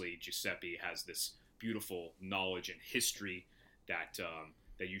 Obviously, Giuseppe has this beautiful knowledge and history that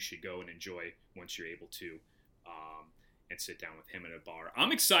you should go and enjoy once you're able to, and sit down with him at a bar.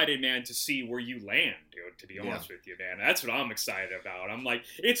 I'm excited, man, to see where you land, dude, to be honest with you, man. That's what I'm excited about. I'm like,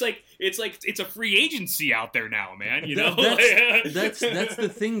 it's a free agency out there now, man, That's the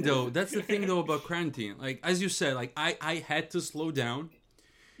thing, though. That's the thing, though, about quarantine. Like, as you said, like, I had to slow down.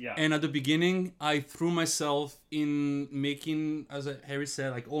 Yeah. And at the beginning, I threw myself in making, as Harry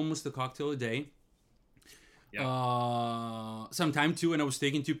said, like almost a cocktail a day. some time too, and I was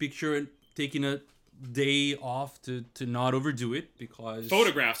taking two picture and taking a day off to not overdo it because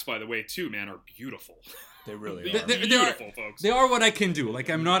photographs, by the way, too, man, are beautiful. They really are. They're Beautiful, folks. They are what I can do.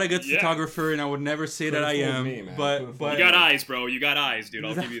 Like, I'm not a good photographer, and I would never say that I am. Me, man. But You got eyes, bro. You got eyes, dude.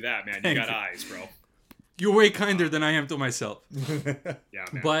 I'll give you that, man. You got eyes, bro. you're way kinder than I am to myself. Yeah,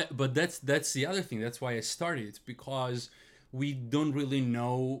 man. But that's the other thing. That's why I started. It's because we don't really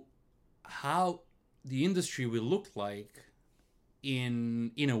know how the industry will look like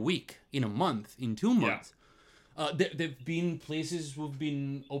in a week, in a month, in 2 months. There've been places who've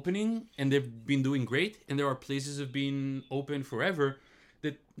been opening and they've been doing great, and there are places who've been open forever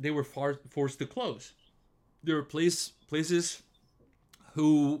that they were forced to close. There are places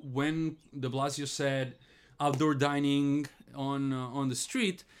who, when de Blasio said outdoor dining on the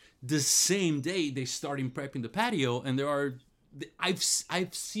street, the same day they started prepping the patio, and there are I've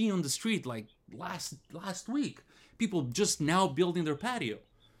seen on the street like last week people just now building their patio.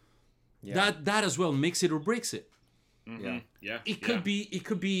 Yeah. That as well makes it or breaks it. Mm-hmm. Yeah. It could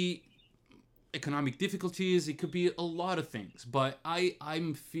be economic difficulties. It could be a lot of things. But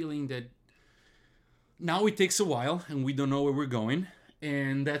I'm feeling that now it takes a while and we don't know where we're going,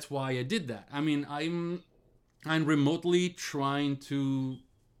 and that's why I did that. I mean, I'm remotely trying to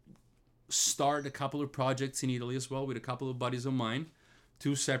start a couple of projects in Italy as well with a couple of buddies of mine.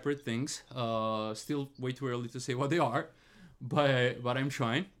 2 separate things. Still way too early to say what they are, but I'm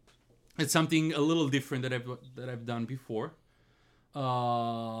trying. It's something a little different that I've done before.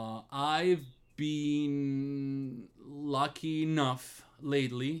 I've been lucky enough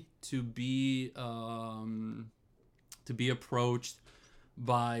lately to be approached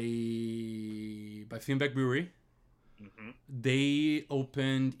by Finback Brewery. Mm-hmm. They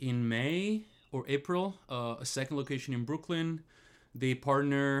opened in May or April a second location in Brooklyn. They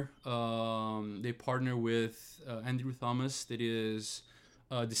partner with Andrew Thomas, that is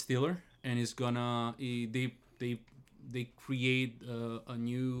a distiller, and is gonna they create a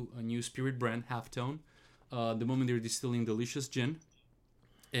new spirit brand, Halftone. The moment they're distilling delicious gin,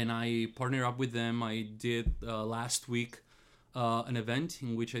 and I partner up with them. I did last week an event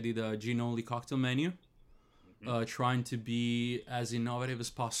in which I did a gin only cocktail menu, trying to be as innovative as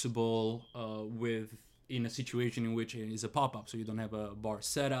possible in a situation in which it is a pop-up, so you don't have a bar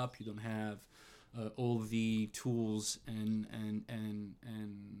setup, you don't have all the tools and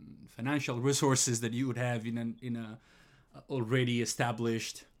financial resources that you would have in a already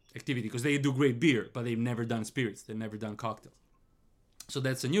established activity, because they do great beer, but they've never done spirits, they've never done cocktails. So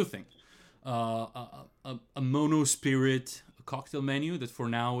that's a new thing. A mono spirit cocktail menu that for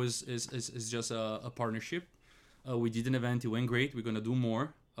now is just a partnership. We did an event, it went great. We're gonna do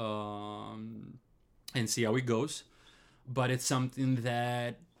more. And see how it goes. But it's something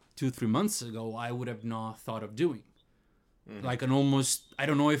that 2-3 months ago I would have not thought of doing. Mm-hmm. Like I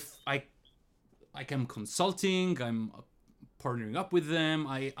don't know if I'm consulting, I'm partnering up with them.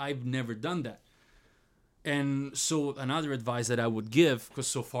 I've never done that. And so another advice that I would give, because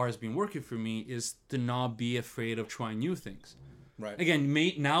so far it's been working for me, is to not be afraid of trying new things. Right. Again,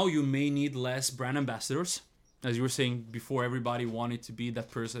 now you may need less brand ambassadors. As you were saying before, everybody wanted to be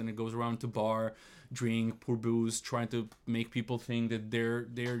that person that goes around to bar, drink, pour booze, trying to make people think that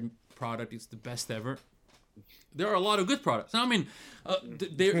their product is the best ever. There are a lot of good products. I mean,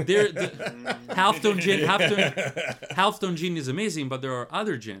 Halftone gin is amazing, but there are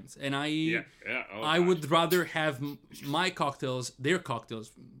other gins, and I would rather have my cocktails, their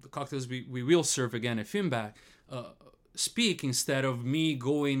cocktails, the cocktails we will serve again at Finback, speak, instead of me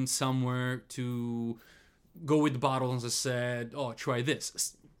going somewhere to go with bottles and said, "Oh, try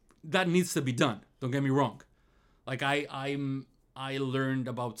this." That needs to be done. Don't get me wrong. Like I learned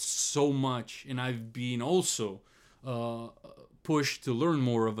about so much, and I've been also pushed to learn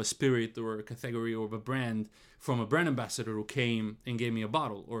more of a spirit or a category or of a brand from a brand ambassador who came and gave me a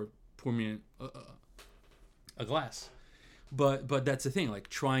bottle or poured me a glass. But that's the thing, like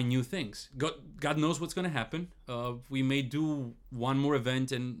trying new things. God knows what's gonna happen. We may do one more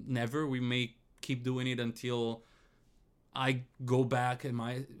event and never. We may keep doing it until I go back in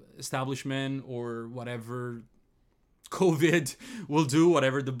my establishment, or whatever COVID will do,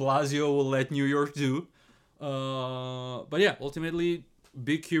 whatever de Blasio will let New York do. But yeah, ultimately,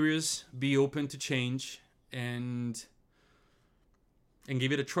 be curious, be open to change, and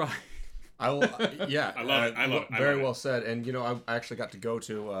give it a try. I will. Yeah, I love it. Very well said. And I actually got to go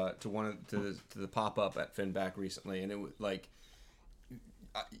to the pop up at Finback recently, and it was like.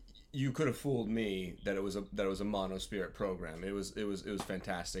 You could have fooled me that it was a mono spirit program. It was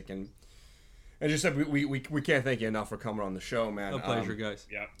fantastic, and And just said we can't thank you enough for coming on the show, man. A pleasure, guys.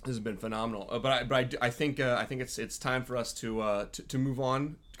 Yeah. This has been phenomenal. I think it's time for us to move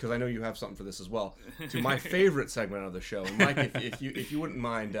on, because I know you have something for this as well, to my favorite segment of the show. And Mike, if you wouldn't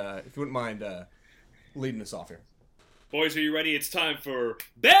mind leading us off here. Boys, are you ready? It's time for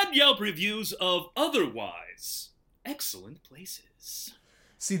Bad Yelp Reviews of Otherwise Excellent Places.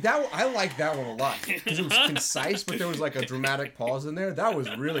 See, I like that one a lot because it was concise, but there was like a dramatic pause in there. That was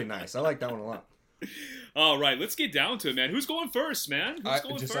really nice. I like that one a lot. All right, let's get down to it, man. Who's going first, man? Who's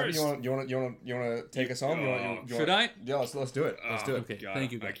going first? You want to take us home? Should I? Yeah, let's do it. Let's do it. Okay, God,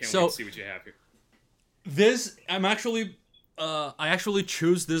 thank you, guys. I can't So- wait to see what you have here. I actually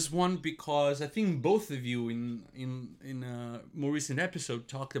chose this one because I think both of you in a more recent episode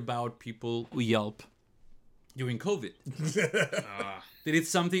talked about people who Yelp during COVID. That it's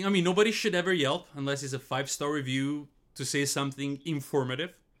something, I mean, nobody should ever Yelp unless it's a 5-star review to say something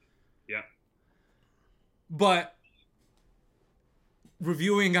informative. Yeah. But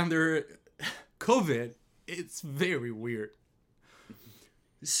reviewing under COVID, it's very weird.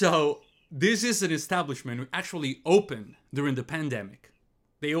 So this is an establishment who actually opened during the pandemic.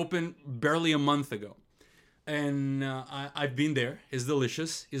 They opened barely a month ago. And I've been there. It's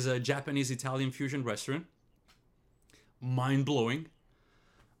delicious. It's a Japanese-Italian fusion restaurant. Mind-blowing.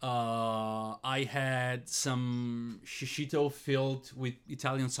 I had some shishito filled with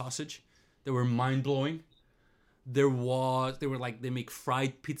Italian sausage. They were mind-blowing. They make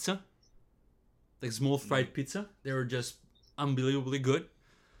fried pizza. Like small fried pizza. They were just unbelievably good.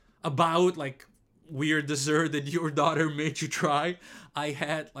 About like weird dessert that your daughter made you try, I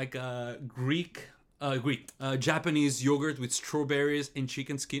had like a Japanese yogurt with strawberries and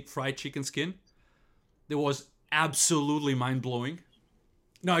fried chicken skin. That was absolutely mind-blowing.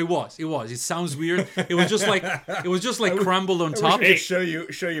 No, it was. It sounds weird. It was just like crumbled on top. I wish I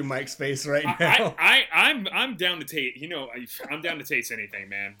could show you Mike's face right now. I'm down to taste. You know, I'm down to taste anything,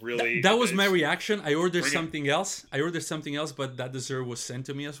 man. Really. That was my reaction. I ordered something else, but that dessert was sent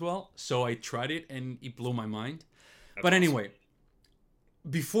to me as well. So I tried it and it blew my mind. But anyway,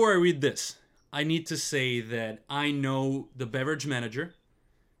 before I read this, I need to say that I know the beverage manager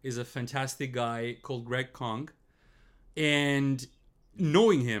is a fantastic guy called Greg Kong, and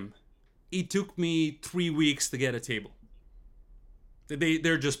knowing him, it took me 3 weeks to get a table.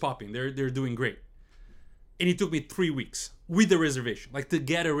 They're just popping. They're doing great. And it took me 3 weeks with the reservation, like to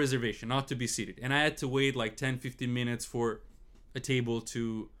get a reservation, not to be seated. And I had to wait like 10, 15 minutes for a table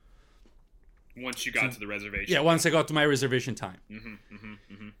to... Once you got to the reservation. Yeah, once I got to my reservation time.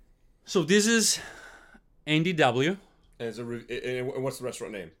 So this is Andy W. And what's the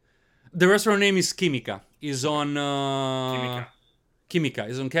restaurant name? The restaurant name is Kimika. Is on... Kimika. Kimika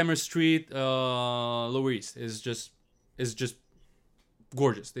is on Cameron Street, Lower East. It's just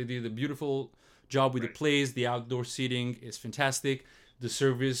gorgeous. They did a beautiful job with the place. The outdoor seating is fantastic. The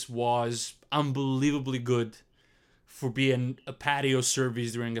service was unbelievably good for being a patio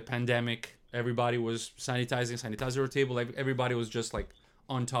service during a pandemic. Everybody was sanitizer our table. Everybody was just like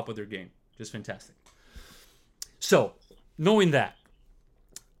on top of their game. Just fantastic. So, knowing that,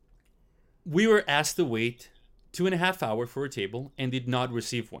 we were asked to wait 2.5 hours for a table and did not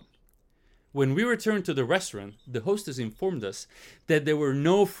receive one. When we returned to the restaurant, the hostess informed us that there were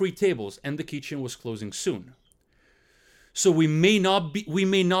no free tables and the kitchen was closing soon. So we may not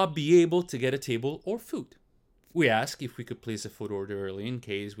be able to get a table or food. We asked if we could place a food order early in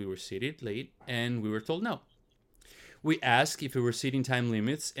case we were seated late, and we were told no. We asked if there were seating time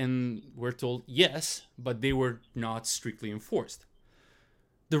limits, and we're told yes, but they were not strictly enforced.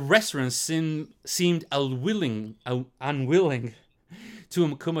 The restaurant seemed unwilling to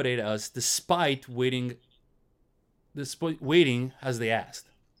accommodate us despite waiting as they asked.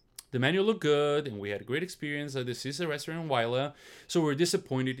 The menu looked good and we had a great experience at the Caesar restaurant in Waila, so we're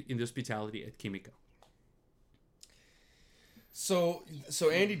disappointed in the hospitality at Kimika. So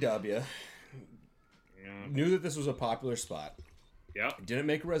Andy W. knew that this was a popular spot. Yep. Didn't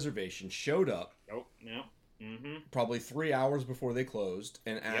make a reservation, showed up. Oh, yeah. Mm-hmm. Probably 3 hours before they closed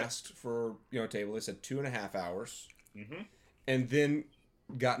and asked for a table. They said 2.5 hours, and then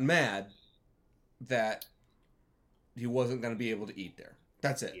got mad that he wasn't going to be able to eat there.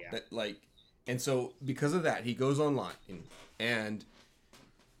 That's it. Yeah. And so because of that, he goes online and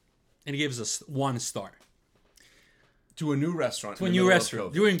he gives us 1 star to a new restaurant.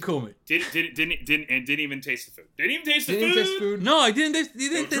 During COVID. Didn't even taste the food. Didn't even taste the Didn't food. taste food. No, I didn't. He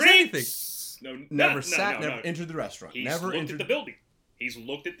didn't taste anything. Never entered the restaurant. He's never looked entered at the building. He's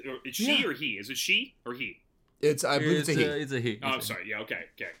looked at. Is she or he? Is it she or he? I believe it's a he. It's a he. Oh, I'm sorry. Yeah. Okay.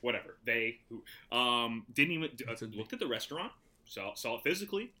 Whatever. They who didn't even looked at the restaurant. Saw it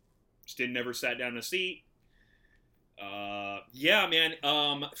physically. Just never sat down in a seat. Yeah, man.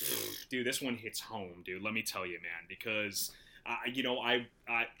 Dude, this one hits home, dude. Let me tell you, man, because I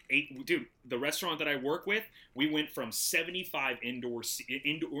ate, dude. The restaurant that I work with, we went from 75 indoor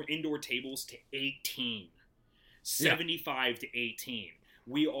tables to 18. 75 to 18.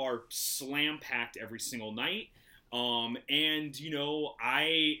 We are slam packed every single night. And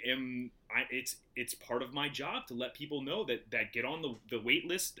it's part of my job to let people know that get on the wait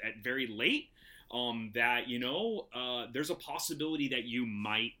list at very late. There's a possibility that you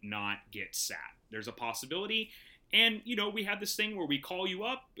might not get sat. There's a possibility. And, we have this thing where we call you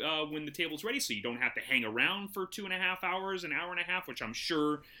up when the table's ready, so you don't have to hang around for 2.5 hours, an hour and a half, which I'm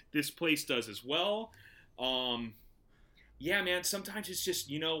sure this place does as well. Yeah, man, sometimes it's just,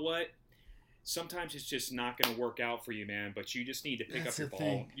 you know what? Sometimes it's just not going to work out for you, man, but you just need to pick up your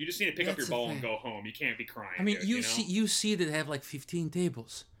ball. You just need to pick up your ball and go home. You can't be crying. I mean, dude, you see that they have like 15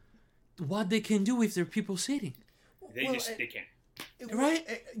 tables. What they can do if there are people sitting. They can't.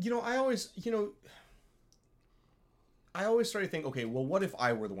 Right? I always start to think, okay, well, what if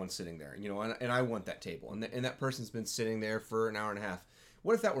I were the one sitting there, and I want that table, and that person's been sitting there for an hour and a half.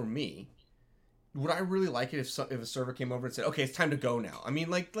 What if that were me? Would I really like it if a server came over and said, okay, it's time to go now? I mean,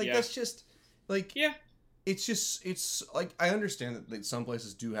 that's just, yeah. It's like, I understand that some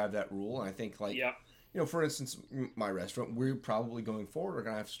places do have that rule, and I think, for instance, my restaurant, we're probably going forward, we're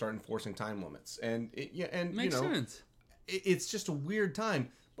going to have to start enforcing time limits. And, Makes sense. It's just a weird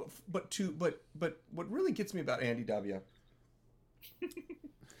time. But what really gets me about Andy W.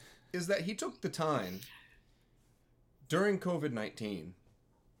 is that he took the time during COVID-19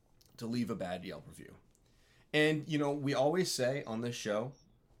 to leave a bad Yelp review. And, we always say on this show,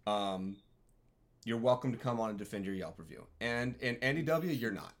 you're welcome to come on and defend your Yelp review. And Andy W.,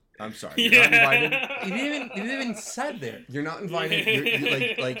 you're not. I'm sorry. You're not invited. It didn't even said there. You're not invited.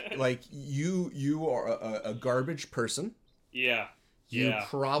 You are a garbage person. Yeah. You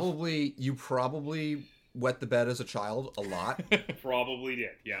probably wet the bed as a child a lot. Probably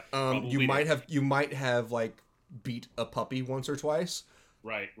did. Yeah. You might have beat a puppy once or twice.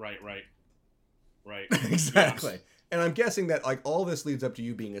 Right. Exactly. Yes. And I'm guessing that all this leads up to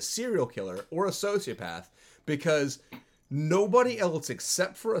you being a serial killer or a sociopath, because nobody else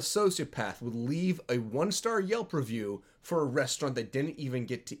except for a sociopath would leave a 1-star Yelp review for a restaurant they didn't even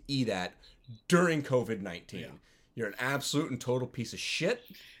get to eat at during COVID-19. Yeah. You're an absolute and total piece of shit.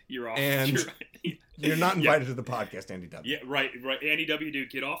 You're off. And you're not invited to the podcast, Andy W. Yeah, right. Andy W, dude,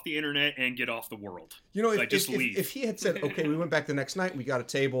 get off the internet and get off the world. Leave. If he had said, okay, we went back the next night, we got a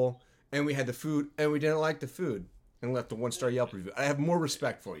table, and we had the food, and we didn't like the food, and left a 1-star Yelp review, I have more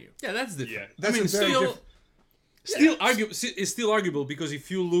respect for you. Yeah, that's different. Yeah. It's still arguable, because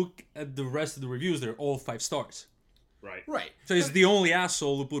if you look at the rest of the reviews, they're all 5 stars. Right. So it's the only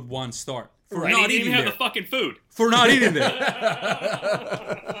asshole who put 1 star. For not eating even have the fucking food. For not eating there.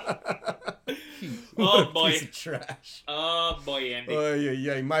 Oh boy, piece of trash. Oh boy, Andy.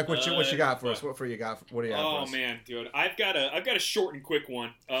 Yeah, Mike, what you got for us? What do you have for us? Oh man, dude, I've got a short and quick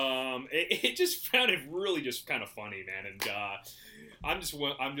one. It just sounded really just kind of funny, man, and I'm just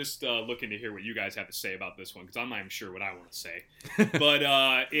looking to hear what you guys have to say about this one, because I'm not even sure what I want to say.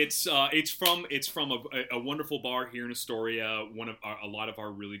 But it's from a wonderful bar here in Astoria. A lot of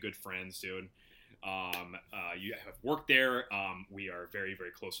our really good friends, dude. You have worked there. We are very,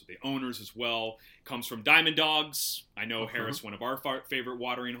 very close with the owners as well. Comes from Diamond Dogs. I know Harris, one of our favorite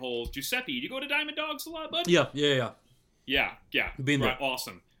watering holes. Giuseppe, do you go to Diamond Dogs a lot, bud? Yeah. Been there.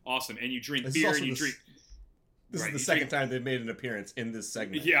 Awesome. And you drink beer and you drink. This is the second time they've made an appearance in this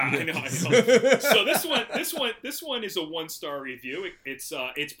segment. Yeah, I know. So this one is a 1-star review.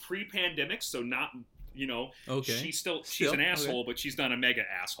 It's pre-pandemic, so not, Okay. She's an asshole, but she's not a mega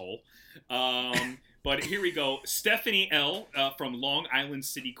asshole. But here we go. Stephanie L. From Long Island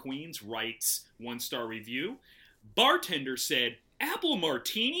City, Queens, writes 1-star review. Bartender said, "Apple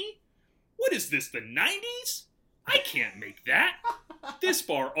martini? What is this, the 90s? I can't make that. This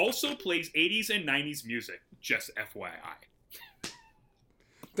bar also plays 80s and 90s music. Just FYI."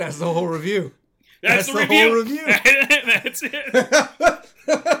 That's the whole review. That's the whole review. That's it.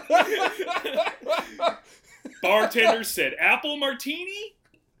 Bartender said, "Apple martini?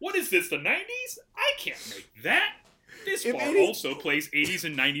 What is this, the 90s? I can't make that. This bar also plays 80s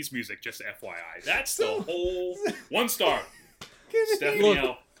and 90s music, just FYI." That's the whole 1-star. Stephanie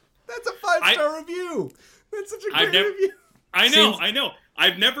L. That's a 5-star review. That's such a great review. I know.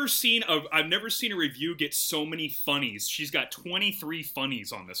 I've never seen a review get so many funnies. She's got 23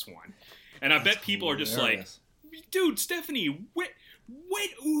 funnies on this one. And I bet people are just like, "Dude, Stephanie,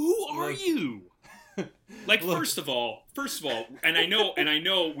 who are you?" Like, first of all, and I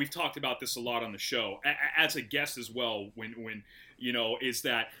know we've talked about this a lot on the show as a guest as well. When is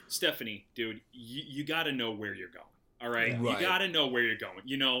that Stephanie, dude, you got to know where you're going. All right, Right. You got to know where you're going.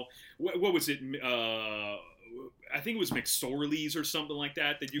 What was it? I think it was McSorley's or something like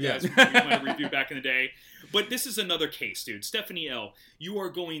that you guys might have reviewed back in the day. But this is another case, dude. Stephanie L., you are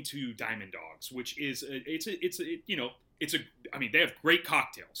going to Diamond Dogs, which is I mean, they have great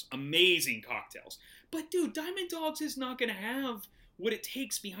cocktails, amazing cocktails. But dude, Diamond Dogs is not going to have what it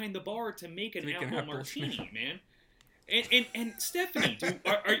takes behind the bar to make an apple martini, man. And Stephanie, dude,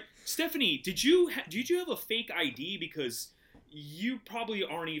 Stephanie, did you have a fake ID? Because you probably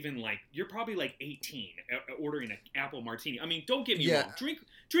aren't even you're probably 18 ordering an apple martini. I mean, don't get me wrong. Drink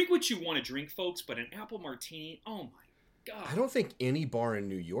what you want to drink, folks, but an apple martini, oh my God. I don't think any bar in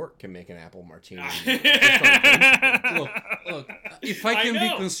New York can make an apple martini. Look, if I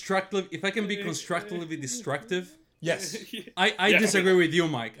can be constructively destructive, yes. I disagree with you,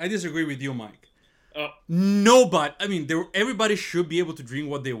 Mike. No, but I mean, everybody should be able to drink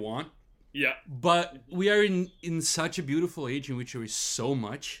what they want. Yeah. But we are in such a beautiful age in which there is so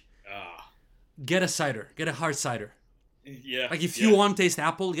much. Get a cider. Get a hard cider. Yeah. Like, if you want to taste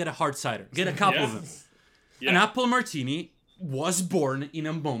apple, get a hard cider. Get a couple of them. Yeah. An apple martini was born in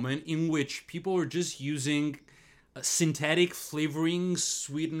a moment in which people were just using synthetic flavorings,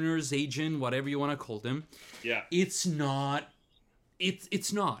 sweeteners, agent, whatever you want to call them. Yeah. It's not.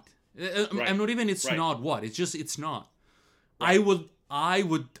 It's not. Right. I'm not even. It's not what. It's just. It's not. Right. I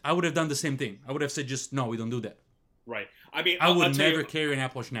would have done the same thing. I would have said, just no, we don't do that. Right. I mean, I would never carry an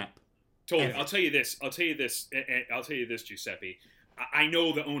apple schnapp. Totally. Ever. I'll tell you this, Giuseppe. I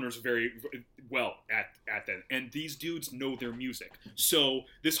know the owners very well at that, and these dudes know their music. So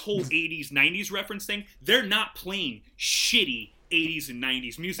this whole 80s, 90s reference thing, they're not playing shitty 80s and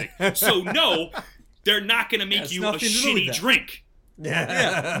 90s music. So no, they're not going to make you a shitty drink.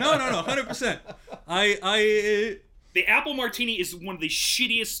 Yeah. No, 100%. The apple martini is one of the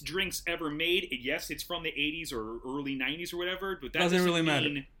shittiest drinks ever made. Yes, it's from the 80s or early 90s or whatever, but that doesn't really matter.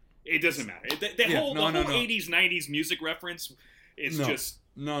 It doesn't matter. The whole 80s, 90s music reference is just...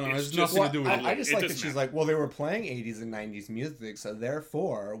 No, it's nothing to do with it. I just like that she's like, well, they were playing 80s and 90s music, so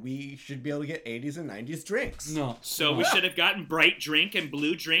therefore we should be able to get 80s and 90s drinks. No. So we should have gotten bright drink and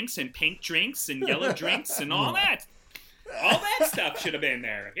blue drinks and pink drinks and yellow drinks and all that. All that stuff should have been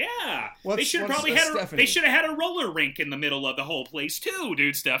there. Yeah. They should have probably had a roller rink in the middle of the whole place too,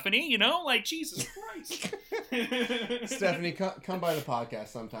 dude, Stephanie. Jesus Christ. Stephanie, come by the podcast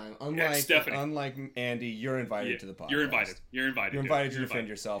sometime. Unlike Andy, you're invited to the podcast. You're invited. You're invited to defend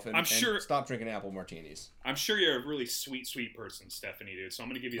yourself and stop drinking apple martinis. I'm sure you're a really sweet, sweet person, Stephanie, dude, so I'm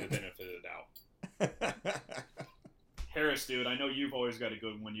going to give you the benefit of the doubt. Harris, dude, I know you've always got a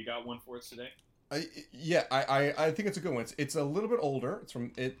good one. You got one for us today? I think it's a good one. It's a little bit older.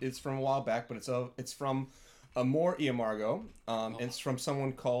 It's from a while back, but it's from Amor y Amargo. It's from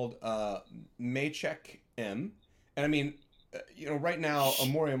someone called Maychek M. And I mean, right now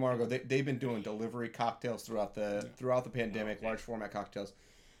Amor y Amargo, they've been doing delivery cocktails throughout the pandemic, large format cocktails.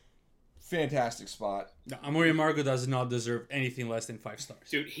 Fantastic spot. No, Amor y Amargo does not deserve anything less than 5 stars.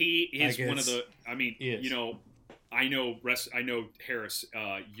 Dude, he is one of the. I mean, I know Harris,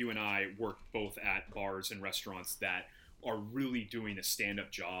 you and I work both at bars and restaurants that are really doing a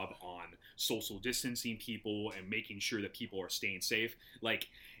stand-up job on social distancing people and making sure that people are staying safe. Like,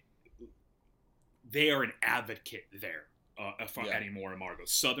 they are an advocate there at Amor y Amargo.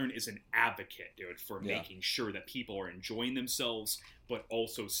 Southern is an advocate, dude, for making sure that people are enjoying themselves but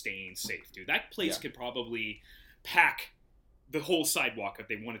also staying safe, dude. That place could probably pack the whole sidewalk if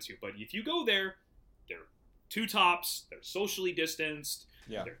they wanted to. But if you go there, they're 2 tops, they're socially distanced,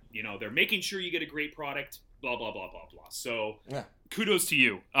 they're making sure you get a great product, blah, blah, blah, blah, blah. So, kudos to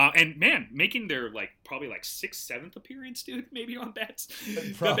you. And, man, making their, probably 6th, 7th appearance, dude, maybe on Bad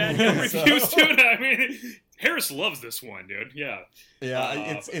Reviews, dude. I mean, Harris loves this one, dude. Yeah.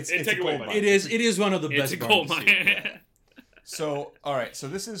 Yeah, it's a gold mine. It is one of the best. It's a gold mine. So, all right, so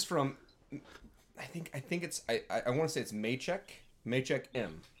this is from, I think it's, I want to say it's Maychek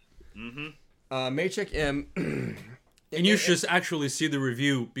M. Mm-hmm. Maychek M. And you should actually see the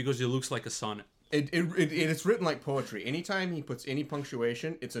review because it looks like a sonnet. It's written like poetry. Anytime he puts any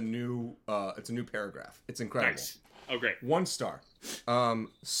punctuation, it's a new paragraph. It's incredible. Nice. Oh, great. 1 star.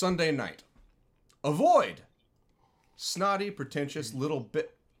 Sunday night. Avoid. Snotty, pretentious, little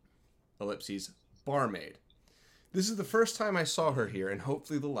bit. Ellipses. Barmaid. This is the first time I saw her here, and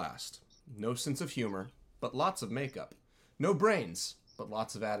hopefully the last. No sense of humor, but lots of makeup. No brains, but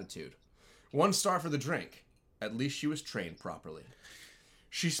lots of attitude. 1 star for the drink. At least she was trained properly.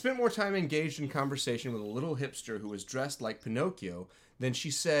 She spent more time engaged in conversation with a little hipster who was dressed like Pinocchio than she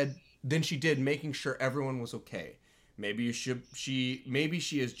did making sure everyone was okay. Maybe she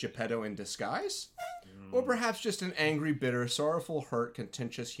is Geppetto in disguise? Or perhaps just an angry, bitter, sorrowful, hurt,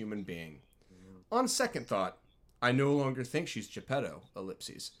 contentious human being. On second thought, I no longer think she's Geppetto,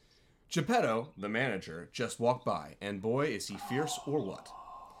 ellipses. Geppetto, the manager, just walked by, and boy, is he fierce or what.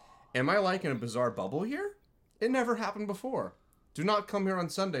 Am I like in a bizarre bubble here? It never happened before. Do not come here on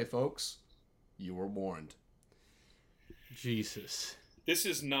Sunday, folks. You were warned. Jesus. This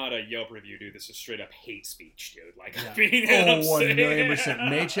is not a Yelp review, dude. This is straight up hate speech, dude. Like, Yeah. I mean, you know what I'm saying? 1,000,000%.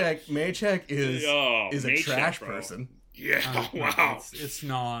 Maycheck is a Maycheck, trash bro. person. Yeah, wow. It's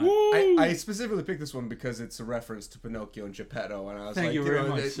not. I specifically picked this one because it's a reference to Pinocchio and Geppetto, and I was Thank like, you very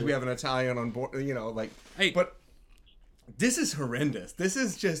much, we sir. have an Italian on board, like. Hey. But this is horrendous. This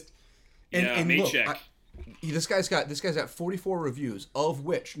is just. And, Yeah, and look, Maycheck. this guy's got 44 reviews, of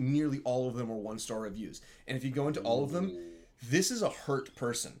which nearly all of them are 1-star reviews. And if you go into all of them, this is a hurt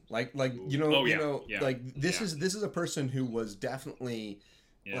person. Like Oh, yeah, yeah, like this yeah. is a person who was definitely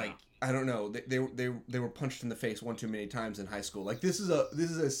like, I don't know, they were punched in the face one too many times in high school. Like this is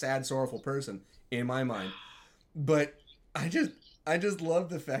a sad, sorrowful person in my mind. But I just love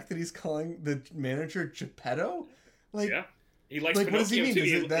the fact that he's calling the manager Geppetto. Like, Yeah. He likes like, what does he Pinocchio,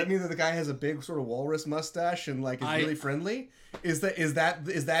 mean? too. Does that mean that the guy has a big sort of walrus mustache and like is really friendly? Is that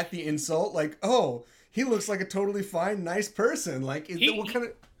the insult? Like, oh, he looks like a totally fine, nice person. Like, what kind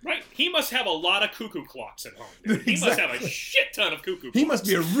of? Right. He must have a lot of cuckoo clocks at home. Dude. He must have a shit ton of cuckoo clocks. He must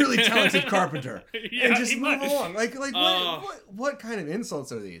be a really talented carpenter. Yeah, and just he move must. along. Like what kind of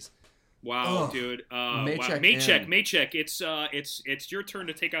insults are these? Wow, Ugh. dude. Maycheck Maycheck. It's your turn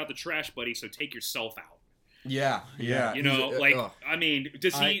to take out the trash, buddy. So take yourself out. Yeah. You know, like, ugh. I mean,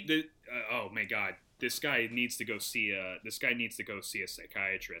 does he? Oh my God, this guy needs to go see a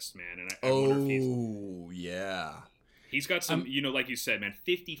psychiatrist, man. And I wonder if he's got some, like you said, man.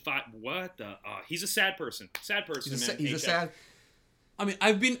 55. What the? He's a sad person. Sad person, man. He's a sad. I mean,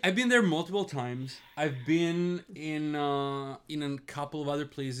 I've been there multiple times. I've been in a couple of other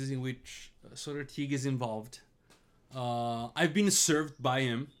places in which Soderbergh is involved. I've been served by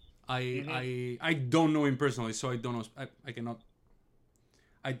him. I don't know him personally, so I don't know. I cannot.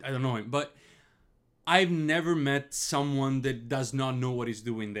 I don't know him, but I've never met someone that does not know what he's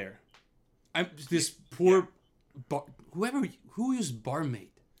doing there. This poor who used barmaid.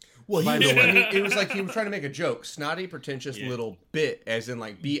 Well, By the way. it was like he was trying to make a joke, snotty, pretentious little bit, as in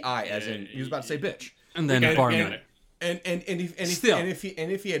like bi, as in he was about to say bitch, And then barmaid.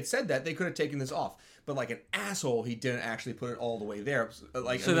 If he had said that, they could have taken this off. But like an asshole, he didn't actually put it all the way there.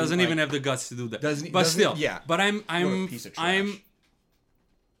 Like, So doesn't even have the guts to do that. Yeah. But What a piece of trash.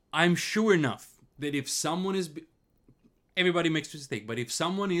 I'm sure enough that if someone is, everybody makes a mistake, but if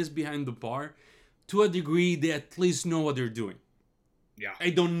someone is behind the bar, to a degree, they at least know what they're doing. Yeah. I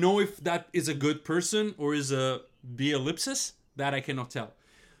don't know if that is a good person or is a B ellipsis. That I cannot tell.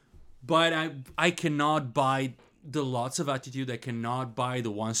 But I cannot buy the lots of attitude. I cannot buy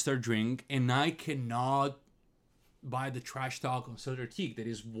the 1-star drink. And I cannot buy the trash talk on Soderbergh. That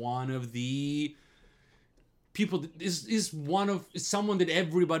is one of the people that is someone that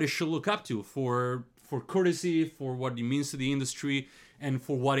everybody should look up to for courtesy, for what he means to the industry, and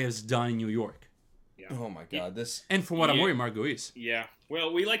for what he has done in New York. Oh my God, and for what Amaury Margot is. Yeah.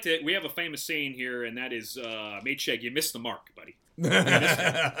 Well, we have a famous saying here, and that is, Maycheck, you missed the mark, buddy.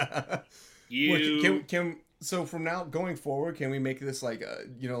 So from now going forward, can we make this like go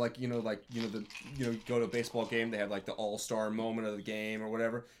to a baseball game, they have like the all-star moment of the game or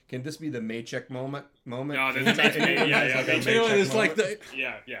whatever. Can this be the Maycheck moment? No, that's Maycheck. It's like the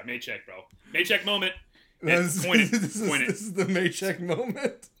yeah, Maycheck, bro. Maycheck moment. This Point it. is the Maycheck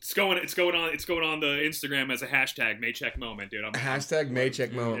moment. It's going on the Instagram as a hashtag Maycheck moment, dude. Hashtag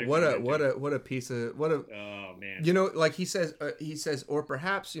Maycheck moment. What a piece of Oh man. Like he says, or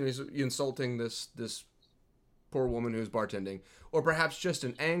perhaps he's insulting this poor woman who's bartending, or perhaps just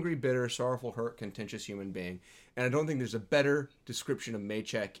an angry, bitter, sorrowful, hurt, contentious human being. And I don't think there's a better description of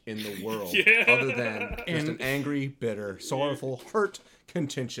Maycheck in the world other than just an angry, bitter, sorrowful, hurt,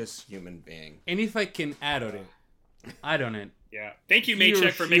 contentious human being. And if I can add on it. Yeah. Thank you,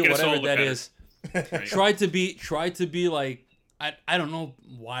 Maycheck, for making us all look better. Is. Try to be like, I don't know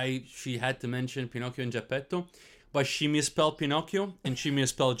why she had to mention Pinocchio and Geppetto, but she misspelled Pinocchio and she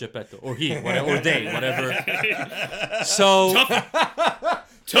misspelled Geppetto, or he, whatever, or they, whatever. So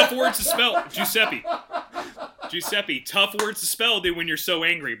tough words to spell, Giuseppe, tough words to spell, dude, when you're so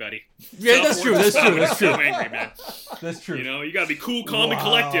angry, buddy. Yeah, that's true. So angry, man. That's true. You gotta be cool, calm, and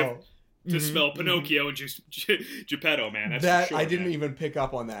collective. to spell Pinocchio and Geppetto, man. That's that for sure, I didn't man. even pick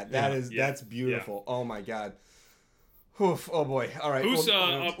up on that. That's beautiful. Oh my god. Oof, oh boy. All right. Who's,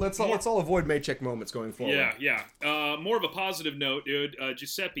 let's all avoid Maycheck moments going forward. Yeah. More of a positive note, dude.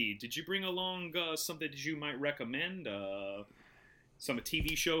 Giuseppe, did you bring along something that you might recommend? Some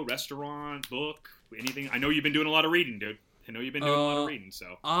TV show, restaurant, book, anything? I know you've been doing a lot of reading, dude. I know you've been doing a lot of reading,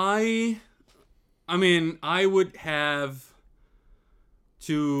 so. I mean, I would have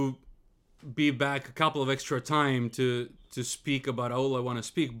to be back a couple of extra time to speak about all I want to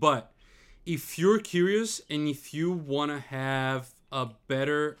speak, but if you're curious and if you want to have a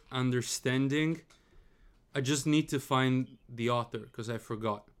better understanding, I just need to find the author because I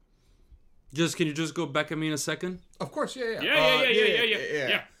forgot. Can you just go back at me in a second? Of course, yeah.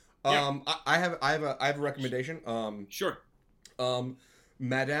 Yeah. I have a recommendation. Sure.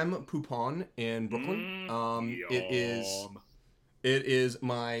 Madame Poupon in Brooklyn. It is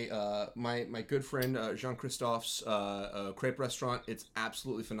my my good friend Jean Christophe's crepe restaurant. It's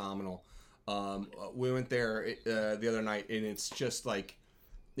absolutely phenomenal. We went there the other night, and it's just like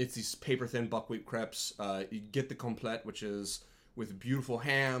it's these paper thin buckwheat crepes. You get the complete, which is with beautiful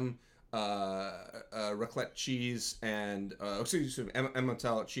ham, raclette cheese, and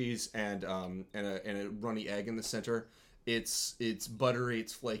Emmental cheese, and a runny egg in the center. It's buttery,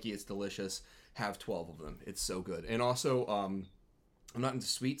 it's flaky, it's delicious. Have 12 of them. It's so good. And also, I'm not into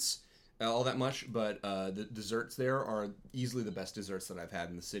sweets all that much, but the desserts there are easily the best desserts that I've had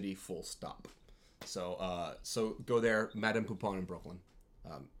in the city. Full stop. So go there, Madame Poupon in Brooklyn.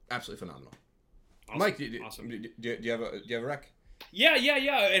 Absolutely phenomenal. Awesome. Mike, do you have a rec? Yeah.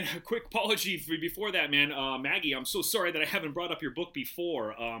 And a quick apology before that, man. Maggie, I'm so sorry that I haven't brought up your book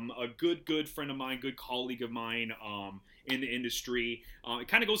before. A good friend of mine, good colleague of mine in the industry. It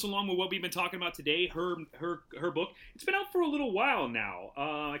kind of goes along with what we've been talking about today. Her book. It's been out for a little while now.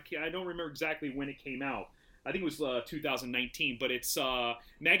 I don't remember exactly when it came out. I think it was 2019, but it's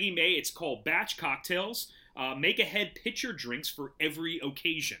Maggie May. It's called Batch Cocktails. Make ahead pitcher drinks for every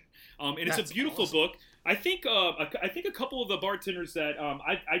occasion. And it's a beautiful book. I think a couple of the bartenders that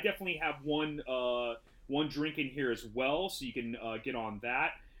I definitely have one drink in here as well, so you can get on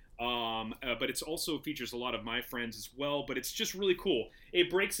that. But it's also features a lot of my friends as well. But it's just really cool. It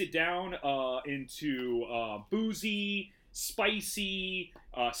breaks it down into boozy, spicy,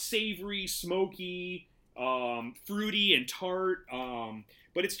 savory, smoky, fruity, and tart.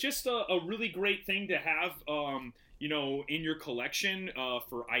 But it's just a really great thing to have. In your collection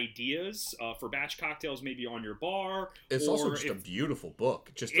for ideas for batch cocktails, maybe on your bar. It's also just a beautiful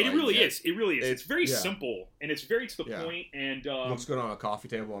book. It really is. It's very simple and it's very to the point. And looks good on a coffee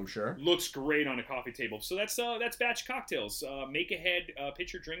table, I'm sure. Looks great on a coffee table. So that's batch cocktails. Make ahead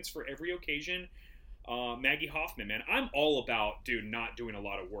pitcher drinks for every occasion. Maggie Hoffman, man, I'm all about not doing a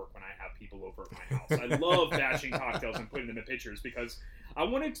lot of work when I have people over at my house. I love batching cocktails and putting them in pitchers because I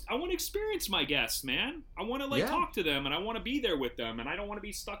want to experience my guests, man. I want to talk to them and I want to be there with them, and I don't want to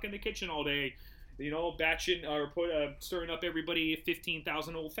be stuck in the kitchen all day, batching or stirring up everybody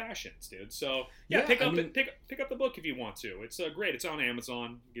 15,000 old fashions, dude. So pick up the book if you want to. It's great. It's on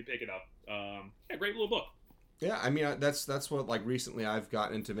Amazon. You can pick it up. Great little book. Yeah, I mean that's what recently I've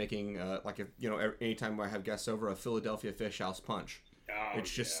gotten into making anytime I have guests over, a Philadelphia Fish House Punch.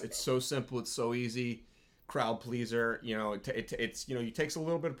 It's so simple, it's so easy, crowd pleaser. It takes a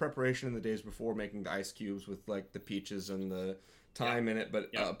little bit of preparation in the days before making the ice cubes with the peaches and the thyme in it,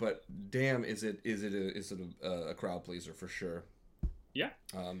 but damn, is it a crowd pleaser for sure. Yeah.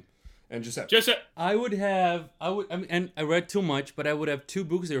 And Giuseppe. I read too much, but I would have two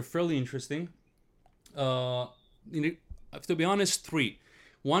books that are fairly interesting. To be honest, 3.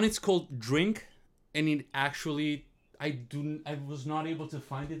 One, it's called Drink, and it actually I was not able to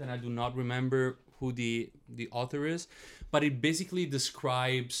find it, and I do not remember who the author is, but it basically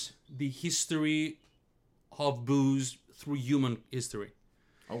describes the history of booze through human history.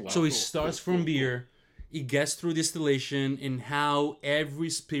 Oh, wow. So it starts from beer, it gets through distillation, and how every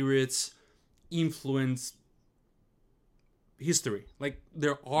spirit's influence history.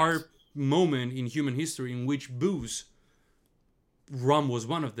 There are moment in human history in which booze, rum was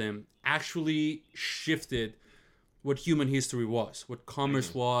one of them, actually shifted what human history was, what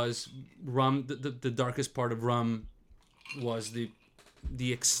commerce was. Rum, the darkest part of rum was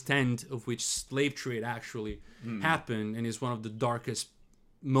the extent of which slave trade actually happened, and is one of the darkest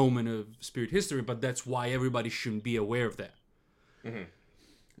moment of spirit history, but that's why everybody shouldn't be aware of that.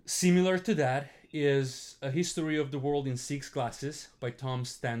 Similar to that is A History of the World in 6 Glasses by Tom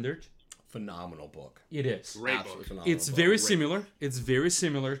Standard. Phenomenal book. It is. Great book. It's very similar. It's very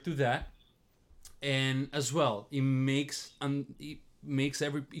similar to that. And as well, it makes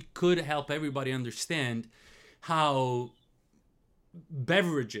it could help everybody understand how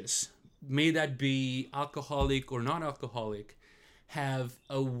beverages, may that be alcoholic or non-alcoholic, have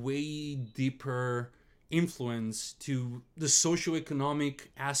a way deeper influence to the socioeconomic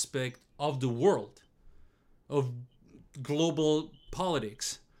aspect of the world, of global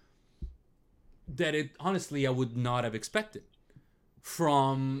politics, that it honestly I would not have expected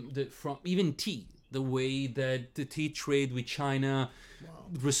from even tea. The way that the tea trade with China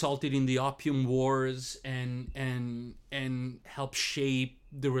resulted in the opium wars and helped shape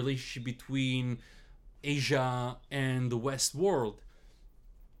the relationship between Asia and the West world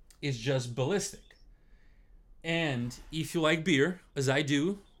is just ballistic. And if you like beer, as I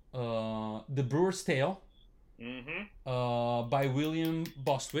do, The Brewer's Tale by William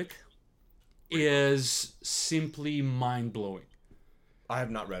Bostwick is simply mind-blowing. I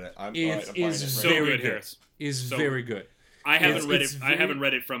have not read it. It's so very good, good. Harris. Is So very good. I haven't read it. It's I haven't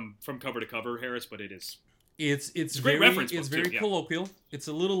read it from cover to cover, Harris, but it is. It's a great very reference it's book, very too, yeah. colloquial. It's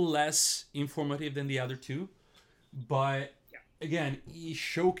a little less informative than the other two, but again, it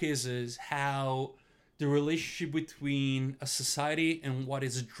showcases how the relationship between a society and what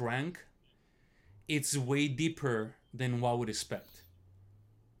is drank, it's way deeper than what would expect.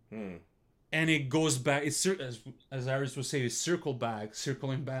 And it goes back. It's as Iris would say, it's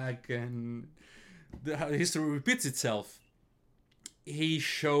circling back, and how the history repeats itself. He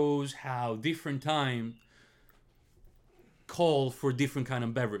shows how different time call for different kind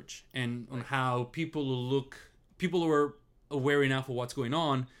of beverage, and on how people who are aware enough of what's going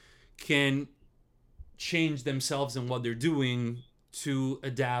on can change themselves and what they're doing to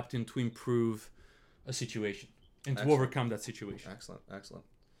adapt and to improve a situation and to overcome that situation. Excellent.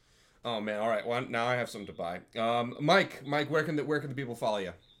 Oh man! All right. Well, now I have something to buy. Mike, where can the people follow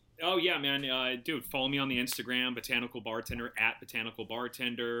you? Oh yeah, man, dude, follow me on the Instagram, Botanical Bartender @Botanical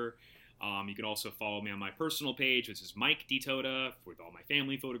Bartender. You can also follow me on my personal page, which is Mike Ditota, with all my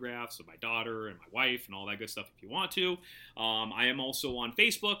family photographs of my daughter and my wife and all that good stuff if you want to. I am also on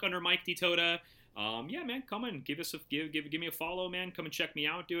Facebook under Mike Ditota. Yeah, man, come and give me a follow, man. Come and check me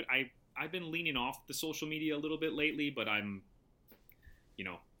out, dude. I've been leaning off the social media a little bit lately, but I'm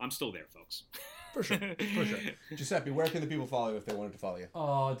still there, folks. For sure. Giuseppe, where can the people follow you if they wanted to follow you?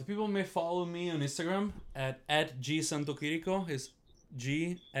 The people may follow me on Instagram at @GSantoChirico. It's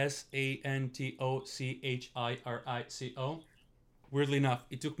GSANTOCHIRICO. Weirdly enough,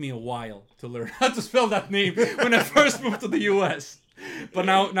 it took me a while to learn how to spell that name when I first moved to the US. But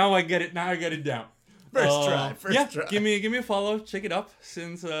now I get it. Now I get it down. First try. Give me a follow. Check it up.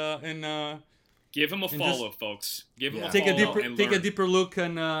 Give him a follow, folks. Give him a take follow. a deeper look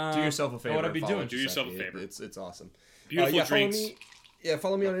and do yourself a favor. What I'd be doing. Do yourself a favor. It's awesome. Beautiful drinks.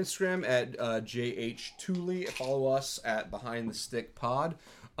 Follow me on Instagram at JHTooley. Follow us at Behind the Stick Pod.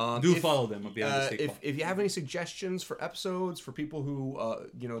 Follow them at Behind the Stick Pod. If you have any suggestions for episodes for people who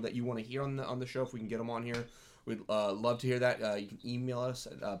that you want to hear on the show, if we can get them on here, we'd love to hear that. You can email us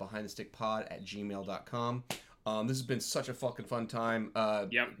at behindthestickpod@gmail.com. This has been such a fucking fun time.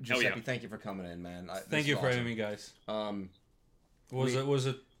 Giuseppe, thank you for coming in, man. Thank you for having me, guys. It was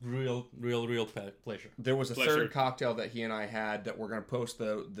a real pleasure. There was a third cocktail that he and I had that we're going to post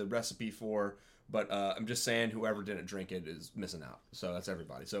the recipe for, but I'm just saying whoever didn't drink it is missing out. So that's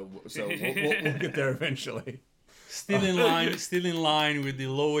everybody. So we'll get there eventually. Still in line with the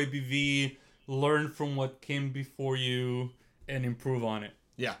low ABV. Learn from what came before you and improve on it.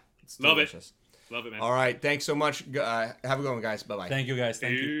 Yeah, it's Love delicious. it. Love it, man. All right. Thanks so much. Have a good one, guys. Bye-bye. Thank you, guys.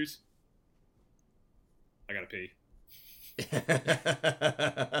 Thank you. I gotta pee.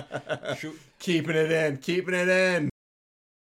 Keeping it in.